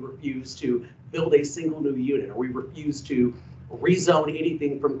crisis, but we refuse to build a single new unit, or we refuse to rezone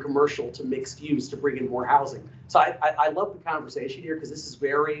anything from commercial to mixed use to bring in more housing. So I love the conversation here because this is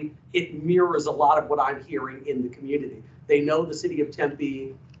it mirrors a lot of what I'm hearing in the community. They know the city of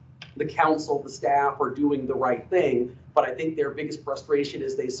Tempe, the council, the staff are doing the right thing, but I think their biggest frustration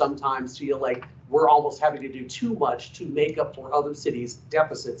is they sometimes feel like we're almost having to do too much to make up for other cities'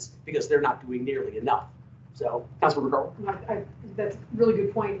 deficits because they're not doing nearly enough. So, Councilmember Carl. That's a really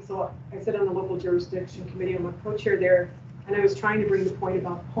good point. So I sit on the local jurisdiction committee. I'm a co-chair there, and I was trying to bring the point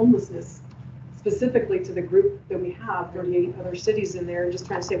about homelessness specifically to the group that we have, 38 other cities in there, and just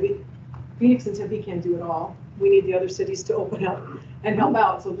trying to say Phoenix and Tempe can't do it all. We need the other cities to open up and help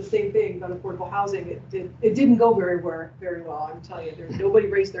out. So the same thing about affordable housing, it didn't go very well. I'm telling you, nobody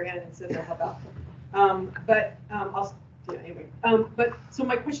raised their hand and said they'll help out. Anyway. But so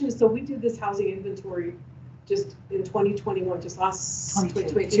my question is, so we did this housing inventory just in 2021, just last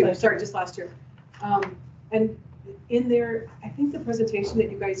 2022. Sorry, just last year. And in there, I think the presentation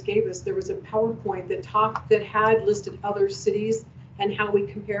that you guys gave us, there was a PowerPoint that had listed other cities and how we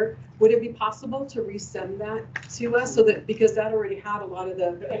compare. Would it be possible to resend that to us so that, because that already had a lot of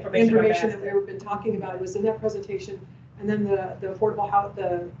the information that we've been talking about, it was in that presentation. And then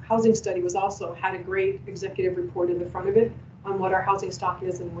the housing study had a great executive report in the front of it on what our housing stock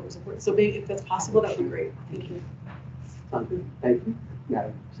is and what was important. So maybe if that's possible, that would be great. Thank you. Thank you.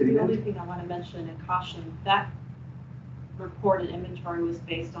 The only thing I want to mention and caution, that report and inventory was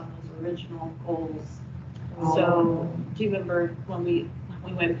based on those original goals. So do you remember when we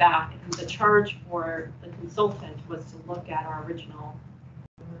went back, and the charge for the consultant was to look at our original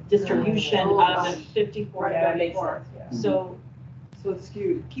distribution of the 54 to 34. So it's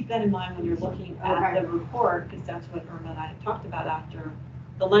skewed. Keep that in mind when you're looking at the report, because that's what Irma and I talked about after.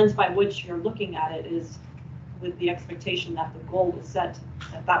 The lens by which you're looking at it is with the expectation that the goal was set,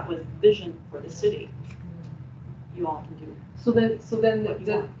 that was vision for the city. You all can do. So then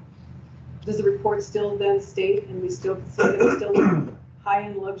does the report still then state, and we still consider it still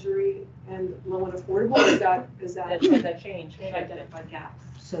high-end luxury and low and affordable? Is that change? They identify gaps.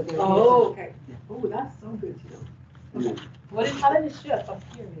 So okay. Oh, that's so good to know. How did it shift? I'm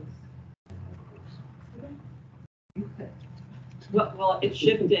curious. Well, it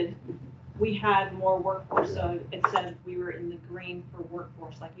shifted. We had more workforce, so it said we were in the green for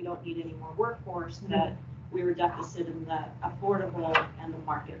workforce, like you don't need any more workforce, that we were deficit in the affordable and the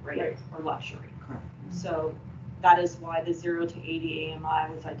market rate for luxury. So that is why the 0 to 80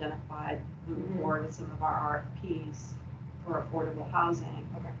 AMI was identified moving forward with some of our RFPs for affordable housing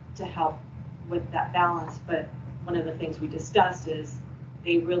to help with that balance. But one of the things we discussed is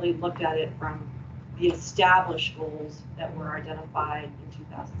they really looked at it from the established goals that were identified in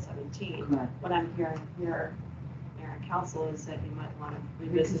 2017. What I'm hearing here, Mayor and Council, is that you might want to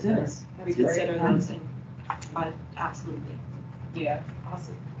revisit those, reconsider those, and absolutely. Yeah,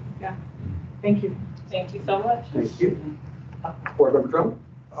 awesome. Yeah. Thank you. Thank you so much. Thank you. Board Member Drum?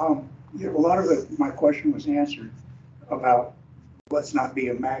 Yeah, a lot of my question was answered about let's not be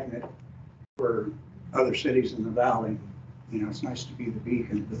a magnet for other cities in the valley. You know, it's nice to be the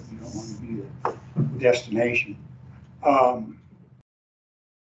beacon, but you don't want to be the destination.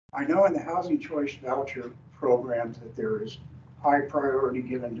 I know in the housing choice voucher programs that there is high priority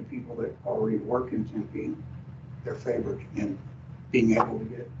given to people that already work in Tempe. They're favored in being able to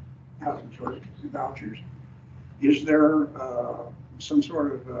get housing choice vouchers. Is there some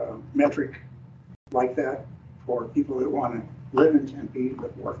sort of metric like that for people that want to live in Tempe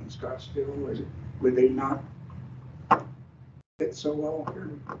but work in Scottsdale? Would they not fit so well here?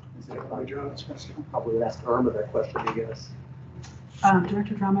 Is that my job in Scottsdale? Probably would ask Irma that question, I guess.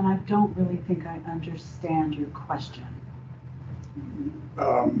 Director Drummond, I don't really think I understand your question.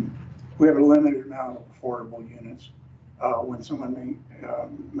 We have a limited amount of affordable units. When someone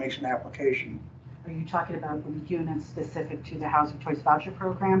makes an application. Are you talking about the units specific to the Housing Choice Voucher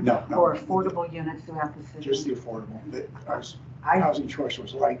Program? No. Or affordable units throughout the city? Just the affordable. Housing choice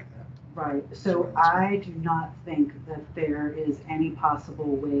was like that. Right. So I do not think that there is any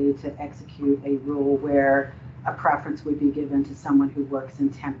possible way to execute a rule where a preference would be given to someone who works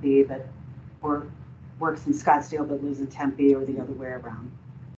in Tempe or works in Scottsdale but lives in Tempe, or the other way around.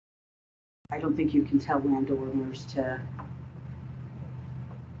 I don't think you can tell landowners to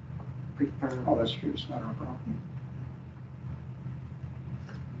prefer. Oh, that's true. It's not our problem.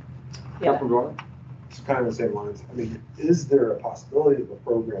 Councilman Gordon? It's kind of the same lines. I mean, is there a possibility of a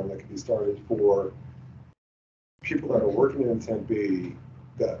program that could be started for people that are working in Tempe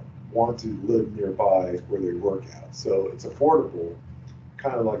that want to live nearby where they work at? So it's affordable,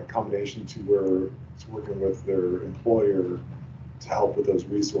 kind of like a combination to where it's working with their employer to help with those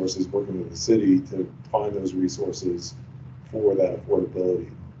resources, working with the city to find those resources for that affordability.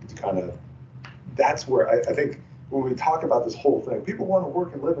 To kind of, that's where I think when we talk about this whole thing, people want to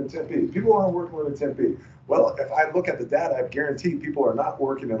work and live in Tempe. People want to work and live in Tempe. Well, if I look at the data, I guarantee people are not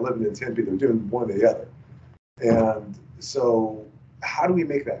working and living in Tempe. They're doing one or the other. And so how do we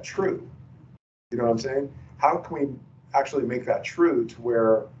make that true? You know what I'm saying? How can we actually make that true to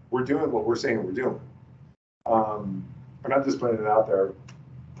where we're doing what we're saying we're doing? And I'm just putting it out there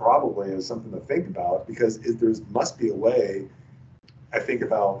probably as something to think about, because there must be a way. I think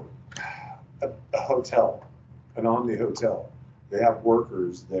about a hotel, an Omni hotel. They have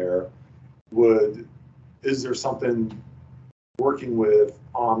workers there. Is there something working with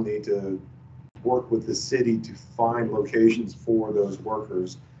Omni to work with the city to find locations for those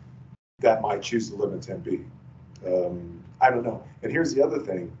workers that might choose to live in Tempe? I don't know. And here's the other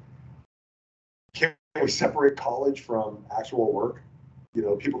thing. Can we separate college from actual work? You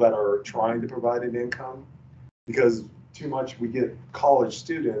know, people that are trying to provide an income, because too much we get college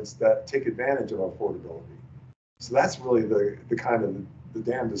students that take advantage of affordability. So that's really the kind of the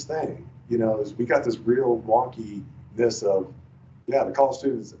damnedest thing, you know, is we got this real wonkiness of, yeah, the college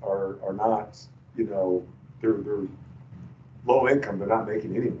students are not, you know, they're low income, they're not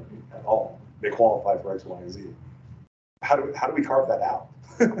making any money at all. They qualify for X, Y, and Z. How do we carve that out?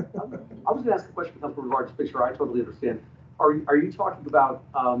 I was going to ask a question from a large picture. I totally understand. Are you talking about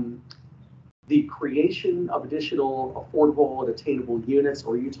the creation of additional affordable and attainable units,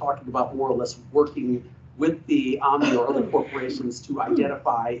 or are you talking about more or less working with the Omni or other corporations to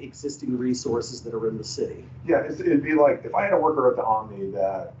identify existing resources that are in the city? Yeah, it'd be like if I had a worker at the Omni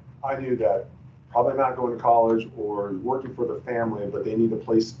that I knew that probably not going to college or working for the family, but they need a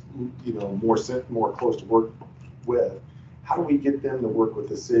place, you know, more close to work with. How do we get them to work with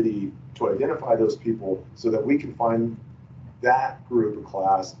the city to identify those people so that we can find that group of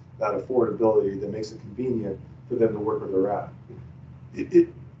class, that affordability that makes it convenient for them to work where they're at?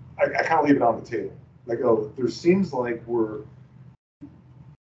 I kind of leave it on the table. Like, oh, there seems like we're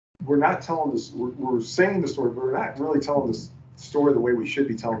not telling this, we're saying the story, but we're not really telling this story the way we should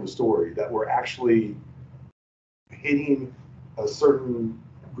be telling the story, that we're actually hitting a certain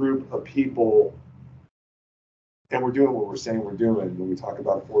group of people And we're doing what we're saying we're doing when we talk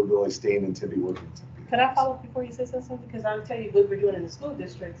about affordability, staying in Tempe, working in Tempe. Could I follow up before you say something? Because I'll tell you what we're doing in the school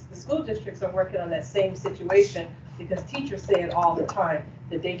districts. The school districts are working on that same situation because teachers say it all the time,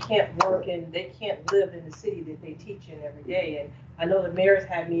 that they can't work and they can't live in the city that they teach in every day. And I know the mayor's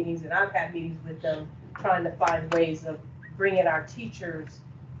had meetings and I've had meetings with them trying to find ways of bringing our teachers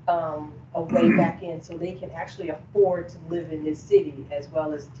a way back in so they can actually afford to live in this city as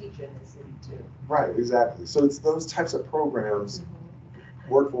well as teach in this city too. Right, exactly. So it's those types of programs,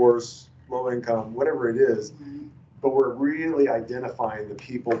 workforce, low income, whatever it is, but we're really identifying the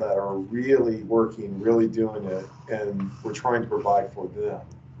people that are really working, really doing it, and we're trying to provide for them.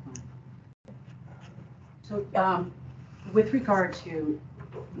 So with regard to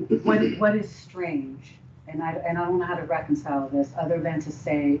what is strange, and I don't know how to reconcile this other than to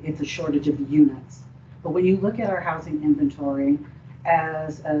say it's a shortage of units. But when you look at our housing inventory,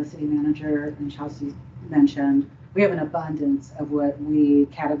 as a city manager and Chelsea mentioned, we have an abundance of what we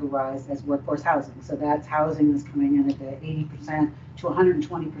categorize as workforce housing. So that's housing that's coming in at the 80% to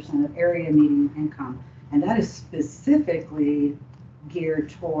 120% of area median income. And that is specifically geared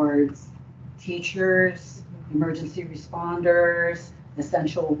towards teachers, emergency responders,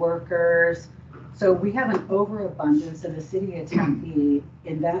 essential workers. So we have an overabundance in the city of Tempe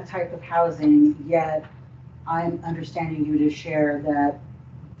in that type of housing, yet I'm understanding you to share that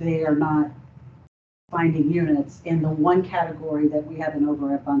they are not finding units in the one category that we have an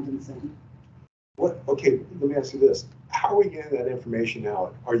overabundance in. What? Okay, let me ask you this. How are we getting that information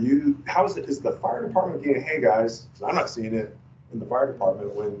out? Is the fire department getting, hey guys, I'm not seeing it in the fire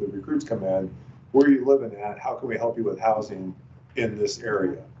department when the recruits come in, where are you living at? How can we help you with housing in this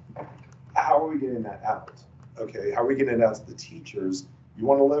area? How are we getting that out? Okay, how are we getting it out to the teachers? You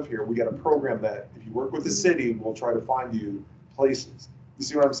want to live here, we got a program that if you work with the city, we'll try to find you places. You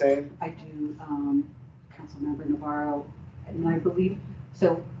see what I'm saying? I do, Councilmember Navarro, and I believe,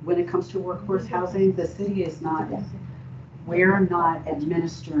 so when it comes to workforce housing, the city is not, we're not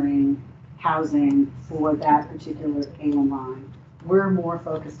administering housing for that particular AMI. We're more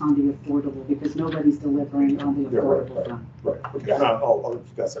focused on the affordable because nobody's delivering on the affordable front. Right, okay, I'll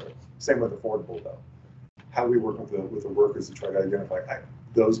discuss it. Same with affordable though. How do we work with the workers to try to identify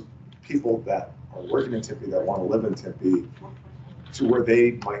those people that are working in Tempe that want to live in Tempe to where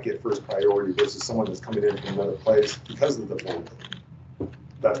they might get first priority versus someone that's coming in from another place because of the affordability.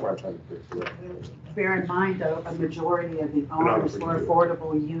 That's why I'm trying to figure it. Bear in mind though, a majority of the owners for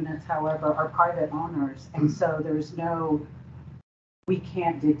affordable units, however, are private owners. And so there's no, we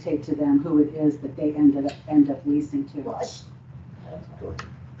can't dictate to them who it is that they end up leasing to.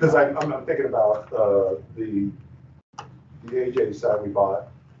 Because I'm thinking about the AJ side we bought,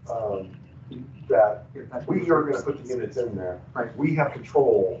 that we are going to put the units in there. Right. We have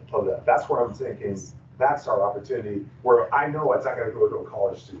control of that. That's what I'm thinking. That's our opportunity where I know it's not going to go to a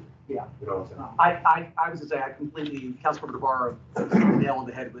college student. Yeah. You know what I'm saying? I was gonna say, I completely, Councilmember Navarro, nail on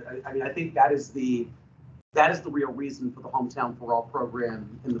the head. But I mean, I think that is the real reason for the Hometown for All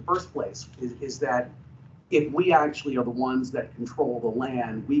program in the first place, is that if we actually are the ones that control the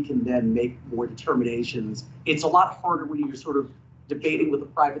land, we can then make more determinations. It's a lot harder when you're sort of debating with a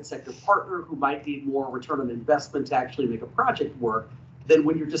private sector partner who might need more return on investment to actually make a project work than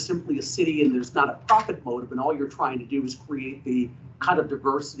when you're just simply a city and there's not a profit motive and all you're trying to do is create the kind of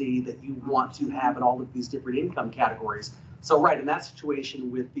diversity that you want to have in all of these different income categories. So right, in that situation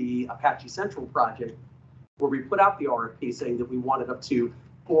with the Apache Central project, where we put out the RFP saying that we wanted up to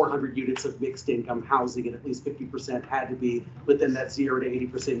 400 units of mixed income housing and at least 50% had to be within that 0 to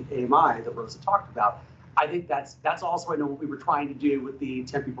 80% AMI that Rosa talked about. I think that's also, I know what we were trying to do with the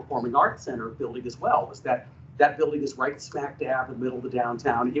Tempe Performing Arts Center building as well, was that building is right smack dab in the middle of the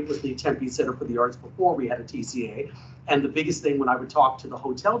downtown. It was the Tempe Center for the Arts before we had a TCA. And the biggest thing when I would talk to the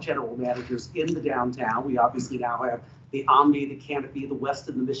hotel general managers in the downtown, we obviously now have the Omni, the Canopy, the Westin,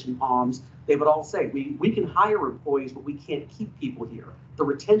 the Mission Palms, they would all say, we can hire employees, but we can't keep people here. The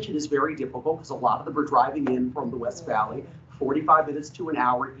retention is very difficult because a lot of them are driving in from the West Valley, 45 minutes to an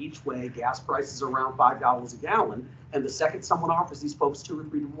hour each way. Gas prices are around $5 a gallon. And the second someone offers these folks $2 or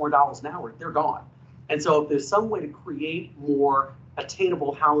 $3 more an hour, they're gone. And so if there's some way to create more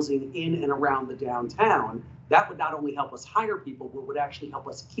attainable housing in and around the downtown, that would not only help us hire people, but would actually help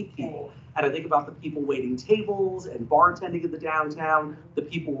us keep people. And I think about the people waiting tables and bartending in the downtown, the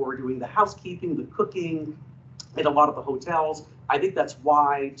people who are doing the housekeeping, the cooking, in a lot of the hotels. I think that's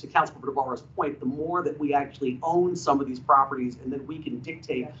why, to Councilmember Navarro's point, the more that we actually own some of these properties and then we can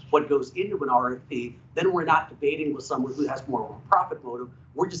dictate what goes into an RFP, then we're not debating with someone who has more of a profit motive.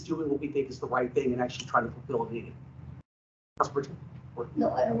 We're just doing what we think is the right thing and actually trying to fulfill a need. No,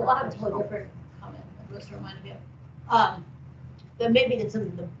 I will have a totally different comment. Rosa reminded me of. Then maybe that's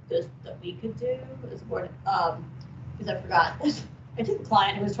something that we could do as a board, because I forgot. I took a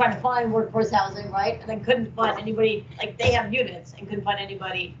client who was trying to find workforce housing, right? And then couldn't find anybody, like they have units and couldn't find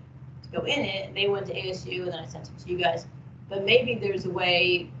anybody to go in it. And they went to ASU and then I sent it to you guys. But maybe there's a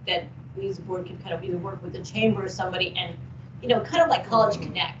way that we as a board can kind of either work with the chamber or somebody and, you know, kind of like College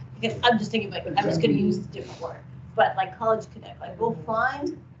Connect. Because I'm just thinking like, I'm just going to use a different word, but like College Connect, like we'll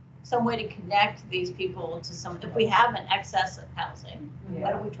find some way to connect these people to some, if we have an excess of housing, why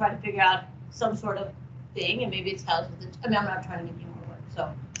don't we try to figure out some sort of thing, and maybe it's housed with, I mean, I'm not trying to give you more work,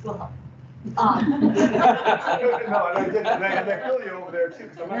 so we'll help. No, and I feel you over there too,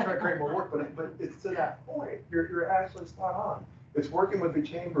 because I'm not trying to create more work, but it's to that point, you're actually spot on. It's working with the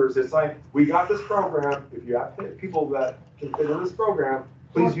chambers, it's like, we got this program, if you have people that can fit in this program,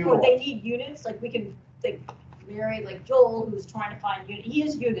 please utilize. Or they need units, like we can, like, Mary, like Joel, who's trying to find units, he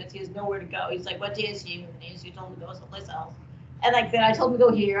has units, he has nowhere to go, he's like, what ASU, and ASU told him to go someplace else. And like, then I told him to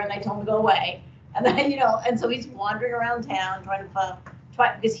go here, and I told him to go away. And then, you know, and so he's wandering around town trying to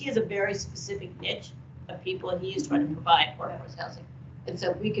because he has a very specific niche of people and he is trying to provide workforce housing. And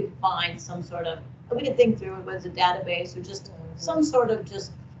so we could find some sort of, we could think through whether it's a database or just some sort of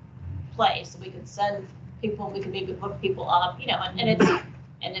just place. We could send people, we could maybe hook people up, you know, and it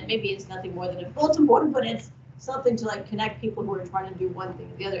maybe it's nothing more than a bulletin board, but it's something to like connect people who are trying to do one thing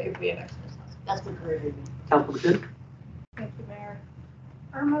or the other if we have excess housing. That's what we're doing. Councilman Good. Thank you, Mayor.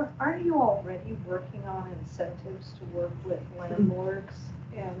 Irma, are you already working on incentives to work with landlords?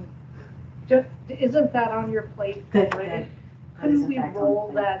 And just, isn't that on your plate already? Couldn't we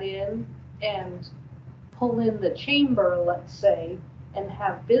roll that in and pull in the chamber, let's say, and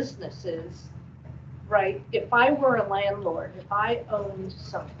have businesses, right? If I were a landlord, if I owned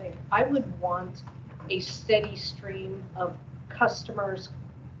something, I would want a steady stream of customers,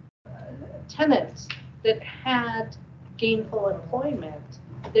 tenants that had gainful employment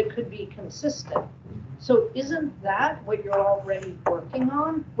that could be consistent. So isn't that what you're already working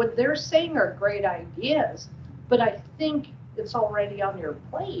on? What they're saying are great ideas, but I think it's already on your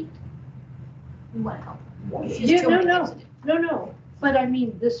plate. You want to help? Yeah, no. But I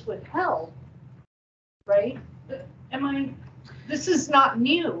mean, this would help, right? This is not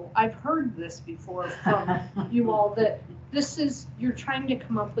new. I've heard this before from you all, that this is, you're trying to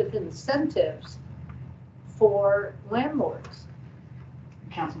come up with incentives for landlords.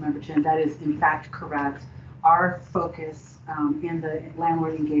 Councilmember Chin, that is in fact correct. Our focus in the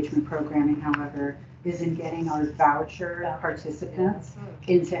landlord engagement programming, however, is in getting our voucher participants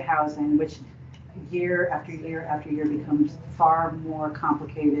into housing, which year after year after year becomes far more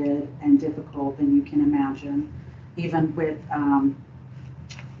complicated and difficult than you can imagine. Even with,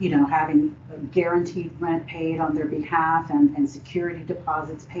 you know, having guaranteed rent paid on their behalf and security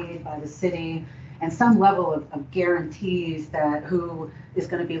deposits paid by the city, and some level of guarantees that who is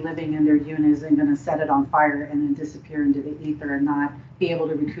going to be living in their unit isn't going to set it on fire and then disappear into the ether and not be able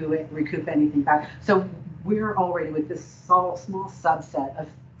to recoup anything back. So we're already with this small subset of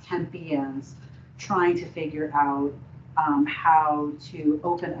Tempeans trying to figure out how to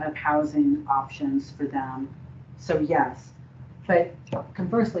open up housing options for them. So yes, but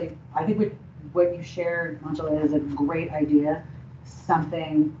conversely, I think what you shared, Angela, is a great idea.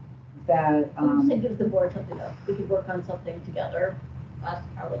 Something that give the board something else. We could work on something together. That's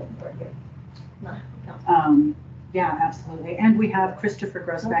our little board here. Yeah, absolutely. And we have Christopher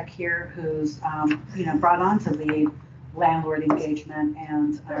Grossbeck here, who's you know, brought on to lead landlord engagement.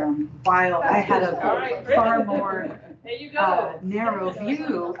 And while I had a far more narrow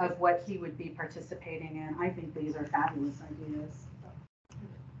view of what he would be participating in, I think these are fabulous ideas.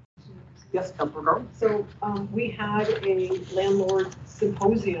 Yes, Councilor Garland. So we had a landlord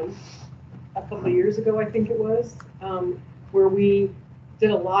symposium a couple of years ago, I think it was, where we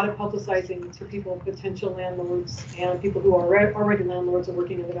did a lot of publicizing to people, potential landlords and people who are already landlords and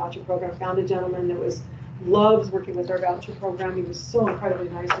working in the voucher program. Found a gentleman that loves working with our voucher program. He was so incredibly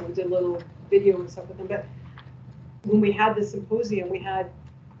nice, and we did a little video and stuff with him. But when we had this symposium, we had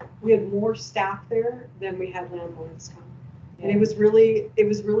more staff there than we had landlords come. And it was really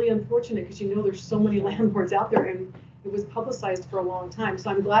unfortunate, because you know there's so many landlords out there, and it was publicized for a long time. So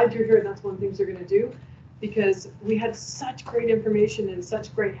I'm glad you're here, and that's one of the things they're going to do, because we had such great information and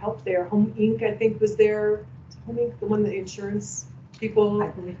such great help there. Home Inc., I think, was there. Home Inc., the one, the insurance people. I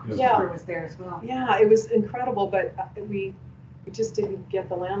believe Christopher was there as well. Yeah, it was incredible, but we just didn't get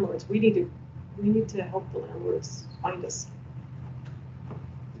the landlords. We need to help the landlords find us.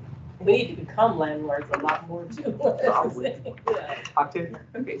 We need to become landlords a lot more too.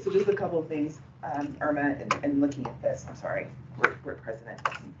 Okay, so just a couple of things, Irma, and looking at this, I'm sorry, we're President.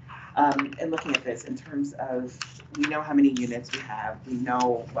 And looking at this in terms of, we know how many units we have, we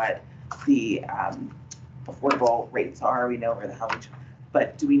know what the affordable rates are, we know where the housing,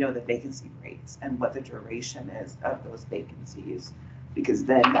 but do we know the vacancy rates and what the duration is of those vacancies? Because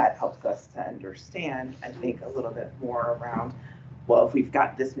then that helps us to understand, I think, a little bit more around, well, if we've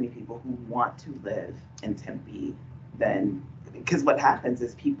got this many people who want to live in Tempe, then, because what happens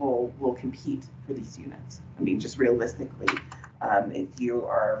is people will compete for these units. I mean, just realistically, if you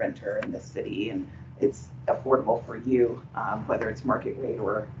are a renter in this city and it's affordable for you, whether it's market rate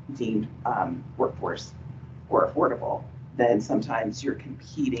or deemed workforce or affordable, then sometimes you're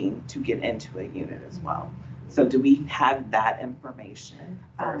competing to get into a unit as well. So do we have that information,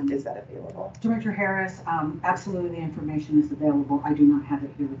 or is that available? Director Harris, absolutely the information is available. I do not have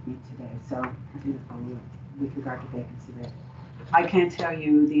it here with me today, so I do follow up with regard to vacancy rate. I can't tell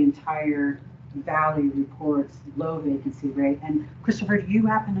you the entire Valley reports low vacancy rate. And Christopher, do you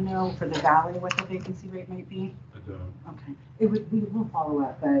happen to know for the Valley what the vacancy rate might be? I don't. Okay, we will follow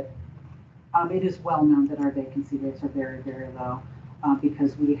up, but it is well known that our vacancy rates are very, very low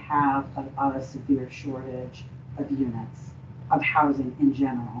because we have a severe shortage of units, of housing in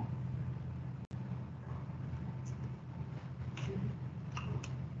general.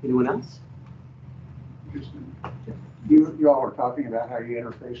 Anyone else? You all were talking about how you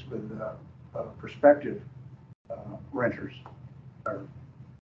interface with prospective renters or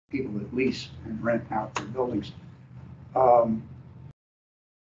people that lease and rent out their buildings. I've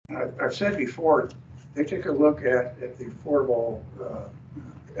said before, they take a look at the affordable,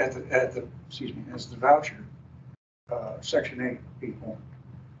 as the voucher, Section 8 people,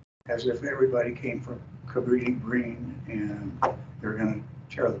 as if everybody came from Cabrini Green and they're going to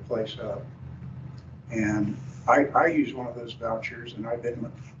tear the place up. And I use one of those vouchers, and I've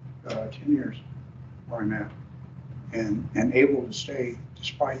been 10 years where I'm at, and able to stay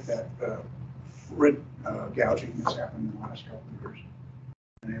despite that rent gouging that's happened in the last couple of years,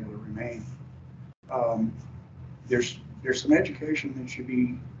 and able to remain. There's some education that should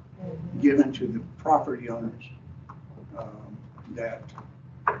be given to the property owners that,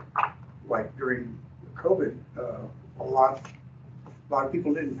 like during COVID, a lot of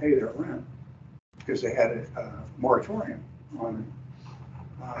people didn't pay their rent because they had a moratorium on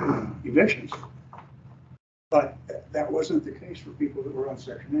evictions. But that wasn't the case for people that were on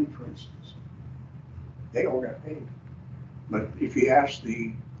Section 8, for instance. They all got paid. But if you ask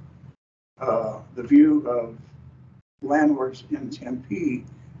the view of landlords in Tempe,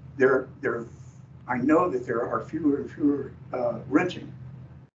 I know that there are fewer and fewer renting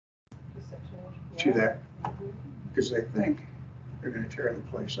to that because they think they're going to tear the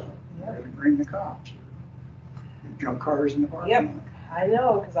place up. They're going to bring the cops, junk cars in the parking lot. I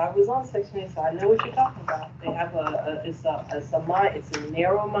know, because I was on Section 8, so I know what you're talking about. They have it's a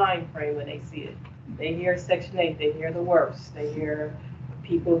narrow mind frame when they see it. They hear Section 8, they hear the worst. They hear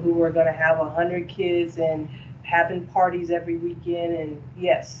people who are going to have 100 kids and having parties every weekend. And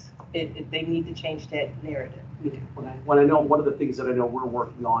yes, they need to change that narrative. When I know one of the things that I know we're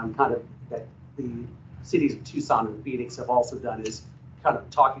working on, kind of that the cities of Tucson and Phoenix have also done, is kind of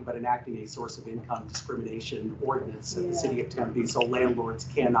talking about enacting a source of income discrimination ordinance in the city of Tempe, so landlords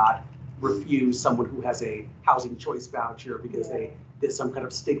cannot refuse someone who has a housing choice voucher because there's some kind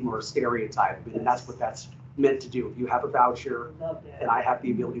of stigma or stereotype, and that's what that's meant to do. If you have a voucher and I have the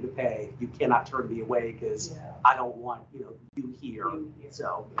ability to pay, you cannot turn me away because I don't want you here.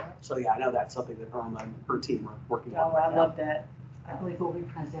 So yeah, I know that's something that Irma and her team are working on. I love that. I believe we'll be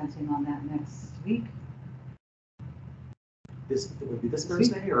presenting on that next week. This would be this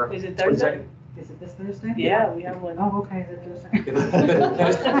Thursday, or is it Thursday? Is it this Thursday? Yeah, we have one. Oh, okay, is it Thursday? It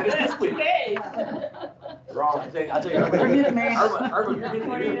is this week. Wrong. I'll tell you. Forgive me. Irma, you're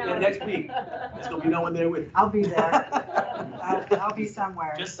getting it next week. There's gonna be no one there with you. I'll be there. I'll be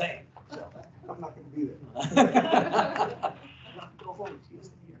somewhere. Just saying. So, I'm not gonna be there. Go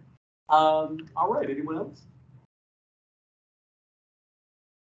home. All right. Anyone else?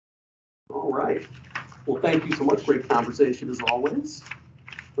 All right. Well, thank you so much. Great conversation as always.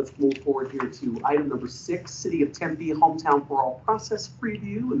 Let's move forward here to item number 6, City of Tempe Hometown for All process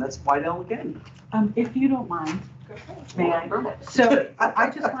preview, and that's Vidal again. If you don't mind, may I? So I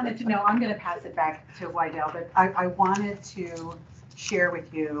just wanted to know, I'm going to pass it back to Wydell, but I wanted to share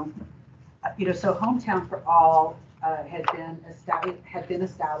with you, so Hometown for All had been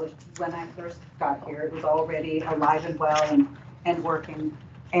established when I first got here. It was already alive and well and working.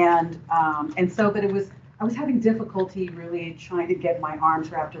 But I was having difficulty really trying to get my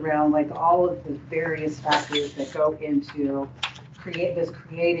arms wrapped around like all of the various factors that go into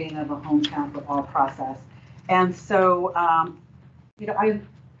creating of a hometown for all process. And so, I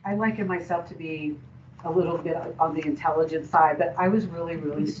I liken myself to be a little bit on the intelligent side, but I was really,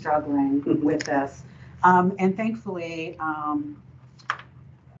 really struggling with this. And thankfully,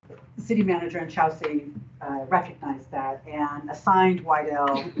 the city manager in Chelsea recognized that and assigned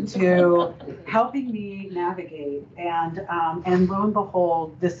Wydell to helping me navigate. And lo and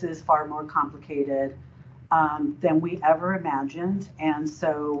behold, this is far more complicated than we ever imagined. And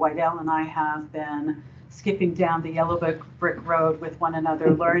so Wydell and I have been skipping down the yellow brick road with one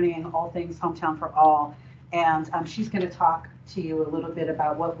another, learning all things Hometown for All. And she's going to talk to you a little bit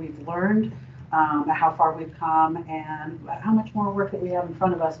about what we've learned, how far we've come, and how much more work that we have in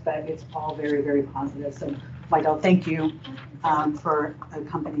front of us, but it's all very, very positive. So Wydell, thank you for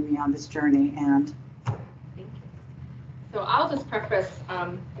accompanying me on this journey. And thank you. So I'll just preface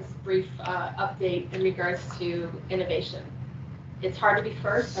this brief update in regards to innovation. It's hard to be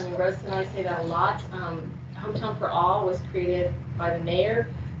first. I mean, Rose and I say that a lot. Hometown for All was created by the mayor,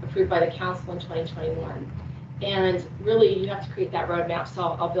 approved by the council in 2021. And really, you have to create that roadmap. So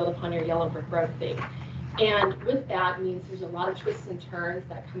I'll build upon your yellow brick road thing. And with that means there's a lot of twists and turns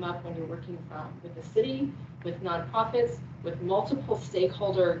that come up when you're working with the city, with nonprofits, with multiple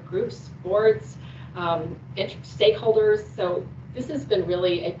stakeholder groups, boards, stakeholders. So this has been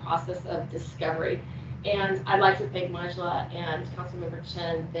really a process of discovery. And I'd like to thank Majla and Councilmember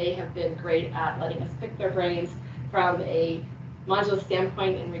Chen. They have been great at letting us pick their brains from a Majla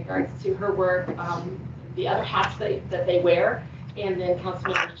standpoint in regards to her work, the other hats that they wear, and then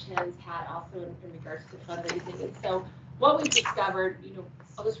Councilmember Chen's hat also in regards to fundraising. And so what we've discovered,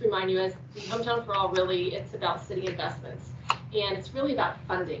 I'll just remind you, as the Hometown for All, really, it's about city investments, and it's really about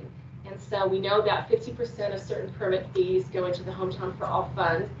funding. And so we know that 50% of certain permit fees go into the Hometown for All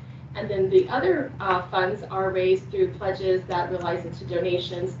fund. And then the other funds are raised through pledges that realize into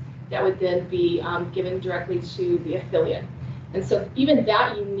donations that would then be given directly to the affiliate. And so even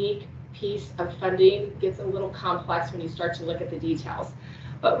that unique piece of funding gets a little complex when you start to look at the details.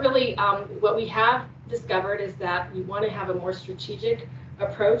 But really, what we have discovered is that we want to have a more strategic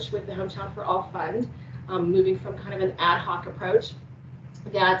approach with the Hometown for All fund, moving from kind of an ad hoc approach,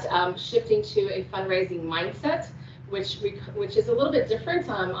 that shifting to a fundraising mindset, which is a little bit different.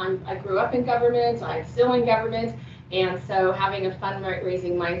 I grew up in government, I'm still in government, and so having a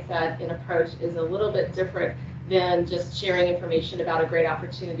fundraising mindset and approach is a little bit different than just sharing information about a great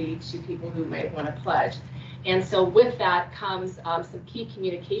opportunity to people who might want to pledge. And so with that comes some key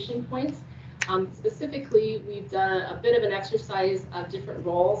communication points. Specifically, we've done a bit of an exercise of different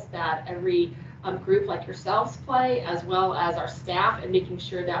roles that every group like yourselves play, as well as our staff, and making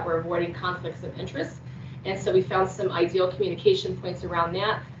sure that we're avoiding conflicts of interest. And so we found some ideal communication points around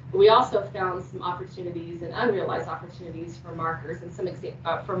that. But we also found some opportunities and unrealized opportunities for markers and some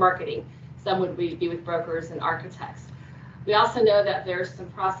for marketing. Some would be with brokers and architects. We also know that there's some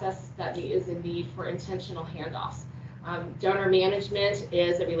process that is in need for intentional handoffs. Donor management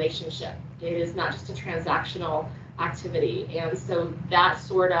is a relationship. It is not just a transactional activity. And so that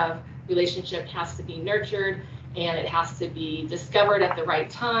sort of relationship has to be nurtured, and it has to be discovered at the right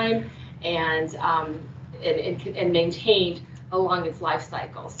time, and maintained along its life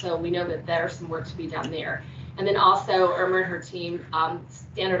cycle. So we know that there's some work to be done there. And then also Irma and her team,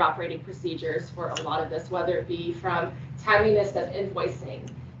 standard operating procedures for a lot of this, whether it be from timeliness of invoicing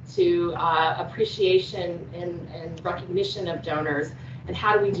to appreciation and recognition of donors. And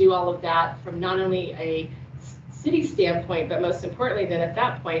how do we do all of that from not only a city standpoint, but most importantly then at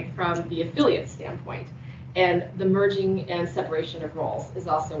that point from the affiliate standpoint. And the merging and separation of roles is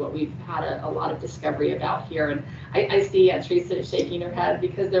also what we've had a lot of discovery about here. And I see Teresa shaking her head,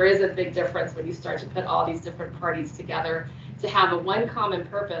 because there is a big difference when you start to put all these different parties together to have a one common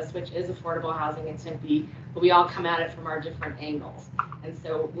purpose, which is affordable housing in Tempe, but we all come at it from our different angles. And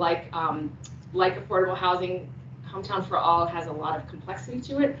so like affordable housing, Hometown for All has a lot of complexity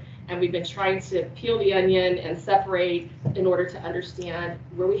to it. And we've been trying to peel the onion and separate in order to understand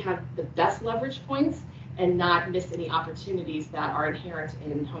where we have the best leverage points and not miss any opportunities that are inherent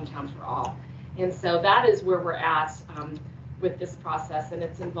in Hometown for All. And so that is where we're at with this process, and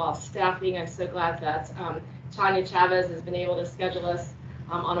it's involved staffing. I'm so glad that Tanya Chavez has been able to schedule us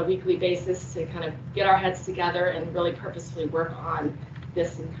on a weekly basis to kind of get our heads together and really purposefully work on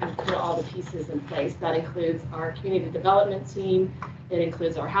this and kind of put all the pieces in place. That includes our community development team, it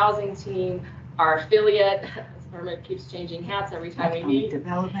includes our housing team, our affiliate. Irma keeps changing hats every time we meet.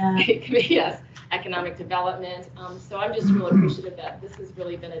 Development. Yes, economic development. So I'm just really appreciative that this has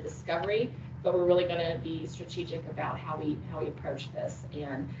really been a discovery, but we're really going to be strategic about how we approach this.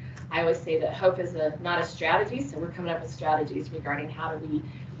 And I always say that hope is not a strategy, so we're coming up with strategies regarding how do we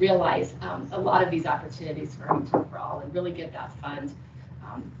realize a lot of these opportunities for Hometown for All and really get that fund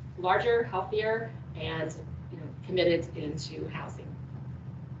larger, healthier, and committed into housing.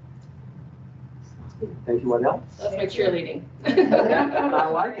 Thank you, Waddell. That's my cheerleading. I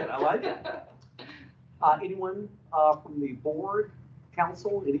like it, I like it. Anyone from the board,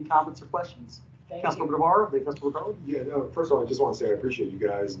 council, any comments or questions? Councilmember Navarro, then Councilmember Carl. Yeah, no, first of all, I just want to say I appreciate you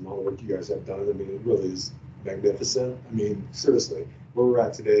guys and all the work you guys have done. I mean, it really is magnificent. I mean, seriously, where we're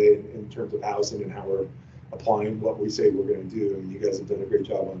at today in terms of housing and how we're applying what we say we're going to do. I mean, you guys have done a great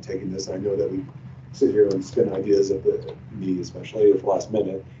job on taking this. I know that we sit here and spin ideas at me, especially at the last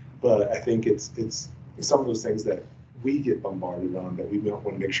minute, but I think it's some of those things that we get bombarded on that we want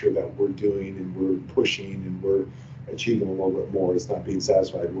to make sure that we're doing and we're pushing and we're achieving a little bit more. It's not being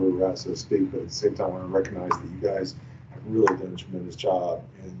satisfied where we're at, so to speak, but at the same time, I want to recognize that you guys have really done a tremendous job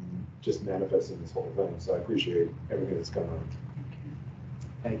in just manifesting this whole thing. So I appreciate everything that's going on.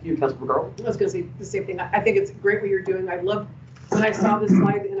 Thank you, Councilmember Carl. I was gonna say the same thing. I think it's great what you're doing. I love, when I saw this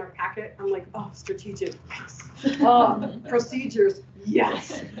slide in our packet, I'm like, oh, strategic, yes. Procedures,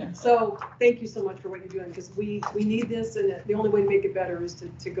 yes. So thank you so much for what you're doing, because we need this, and the only way to make it better is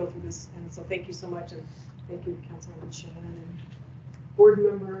to go through this. And so thank you so much, and thank you, Councilwoman Shannon and board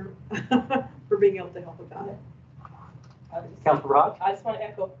member for being able to help with that. Councilmember Rod. I just want to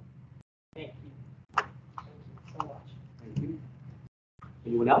echo. Thank you. Thank you so much. Thank you.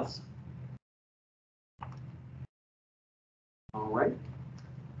 Anyone else? All right.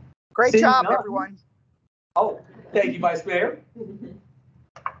 Great Seeing job, none. everyone. Oh, thank you, Vice Mayor. You're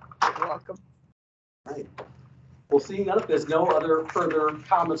welcome. All right. Well, seeing none, if there's no other further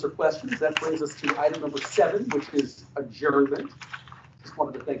comments or questions, that brings us to item number 7, which is adjournment. Just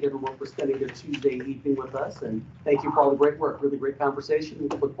wanted to thank everyone for spending their Tuesday evening with us, and thank you for all the great work. Really great conversation. We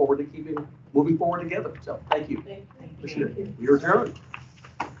look forward to moving forward together. So thank you. Appreciate it. You're adjourned.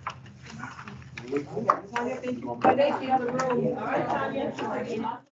 Tanya, thank you. Bye, Daisy, have a room. All right, Tanya.